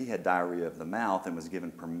 you know, he had diarrhea of the mouth and was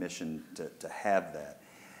given permission to have that.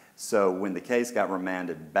 So when the case got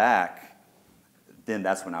remanded back, then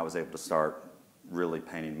that's when I was able to start really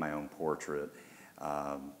painting my own portrait.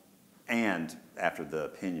 And after the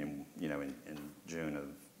opinion, you know, in June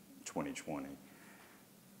of 2020.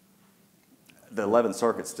 The 11th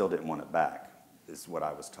Circuit still didn't want it back, is what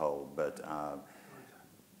I was told, but...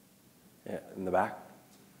 Yeah, in the back.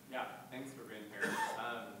 Yeah, thanks for being here.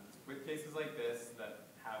 With cases like this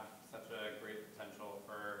that have such a great potential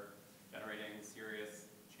for generating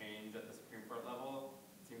serious change at the Supreme Court level,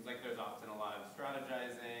 it seems like there's often a lot of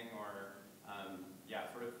strategizing or,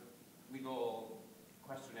 sort of legal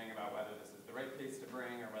questioning about whether this is the right case to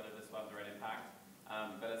bring or whether this will have the right impact.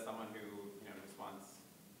 But as someone who, just wants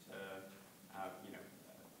to,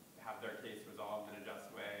 have their case resolved in a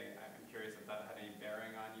just way, I'm curious if that had any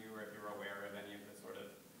bearing on you or if you were aware of any of the sort of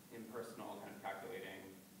impersonal kind of calculating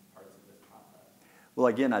parts of this process. Well,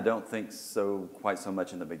 again, I don't think so quite so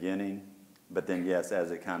much in the beginning, but then yes,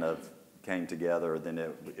 as it kind of came together, then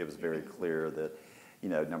it was very clear that,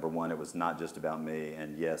 number one, it was not just about me,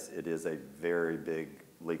 and yes, it is a very big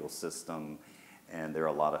legal system, and there are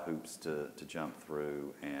a lot of hoops to jump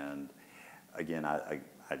through, and again, I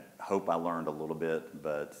hope I learned a little bit,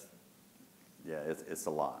 but yeah, it's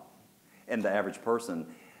a lot. And the average person,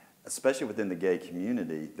 especially within the gay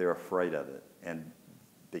community, they're afraid of it, and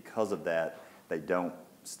because of that, they don't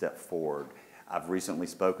step forward. I've recently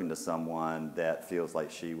spoken to someone that feels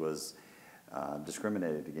like she was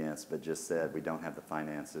discriminated against, but just said, we don't have the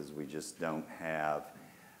finances, we just don't have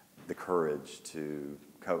the courage to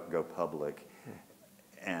go public,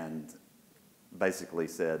 and basically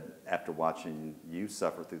said, after watching you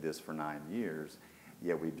suffer through this for 9 years,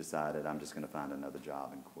 yeah, we've decided I'm just going to find another job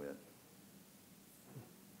and quit.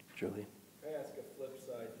 Julie? Can I ask a flip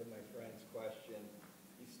side to my friend's question?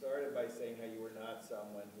 You started by saying how you were not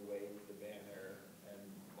someone who waved the banner and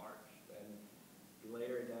marched, and you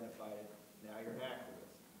later identified it, now you're an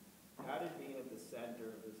activist. How did being at the center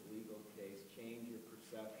of this legal case change your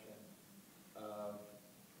perception of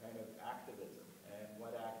kind of activism and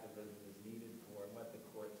what activism is needed for and what the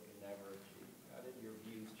courts can never achieve? How did your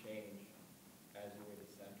views change as you were the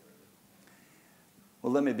center of it?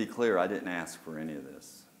 Well, let me be clear, I didn't ask for any of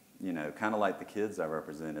this. Kind of like the kids I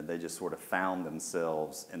represented, they just sort of found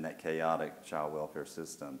themselves in that chaotic child welfare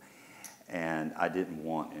system. And I didn't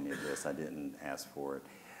want any of this, I didn't ask for it.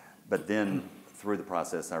 But then through the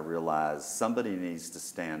process, I realized somebody needs to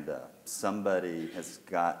stand up. Somebody has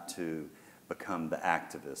got to become the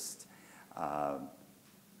activist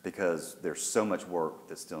because there's so much work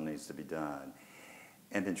that still needs to be done.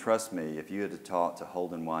 And then trust me, if you had to talk to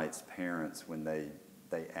Holden White's parents when they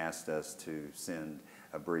asked us to send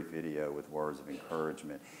a brief video with words of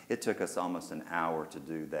encouragement, it took us almost an hour to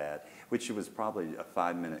do that, which was probably a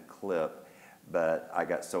 5-minute clip, but I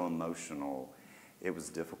got so emotional, it was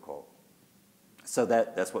difficult. So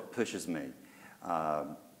that's what pushes me. I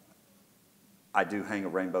do hang a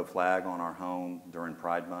rainbow flag on our home during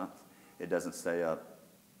Pride Month. It doesn't stay up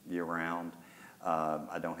year-round.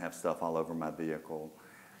 I don't have stuff all over my vehicle.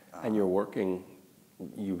 And you're working,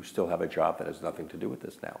 you still have a job that has nothing to do with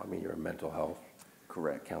this now. I mean, you're a mental health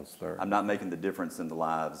counselor. I'm not making the difference in the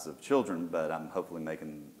lives of children, but I'm hopefully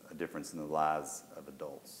making a difference in the lives of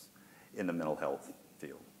adults in the mental health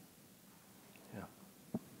field. Yeah.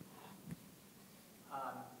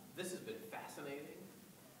 This has been fascinating,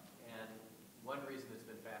 and one reason it's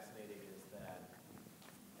been fascinating is that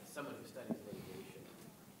as someone who studies litigation,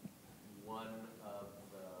 one of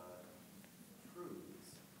the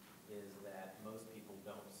truths is that most people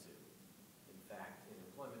don't sue. In fact, in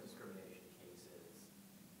employment discrimination cases,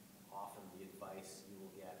 often the advice you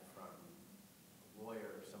will get from a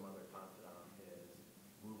lawyer or some other confidant is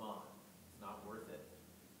move on. It's not worth it.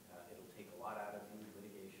 It'll take a lot out of you.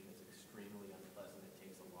 Litigation is extremely unpleasant. It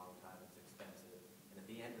takes a long time. It's expensive. And at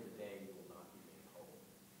the end of the day, you will not be made whole.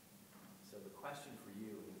 So the question for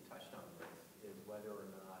you, and you touched on this, is whether or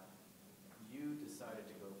not you decided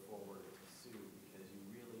to go forward to sue because you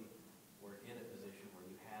really were in a position where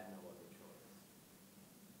you had no other choice.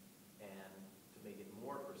 And to make it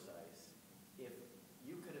more precise, if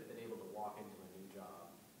you could have been able to walk into a new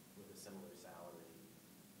job with a similar salary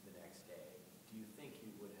the next day, do you think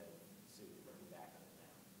you would have sued, looking back on it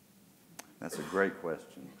now? That's a great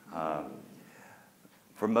question.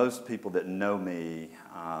 for most people that know me,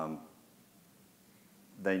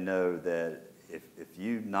 they know that if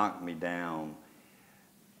you knock me down,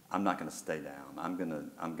 I'm not going to stay down. I'm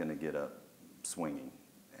going to get up swinging,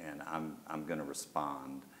 and I'm going to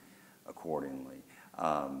respond accordingly.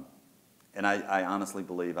 And I honestly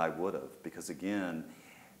believe I would have, because again,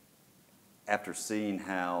 after seeing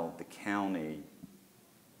how the county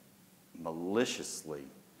maliciously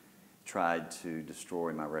tried to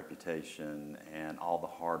destroy my reputation and all the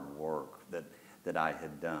hard work that I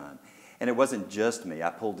had done. And it wasn't just me. I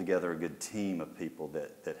pulled together a good team of people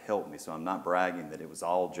that helped me. So I'm not bragging that it was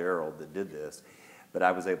all Gerald that did this, but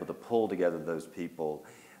I was able to pull together those people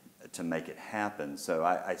to make it happen. So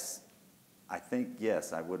I think,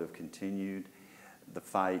 yes, I would have continued the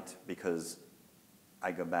fight, because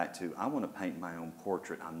I go back to, I want to paint my own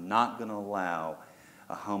portrait. I'm not going to allow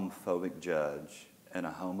a homophobic judge and a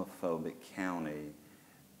homophobic county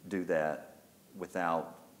do that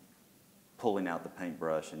without pulling out the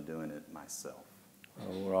paintbrush and doing it myself.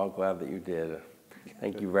 Well, we're all glad that you did.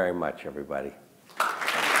 Thank you very much, everybody. Thank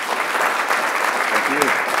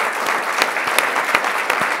you.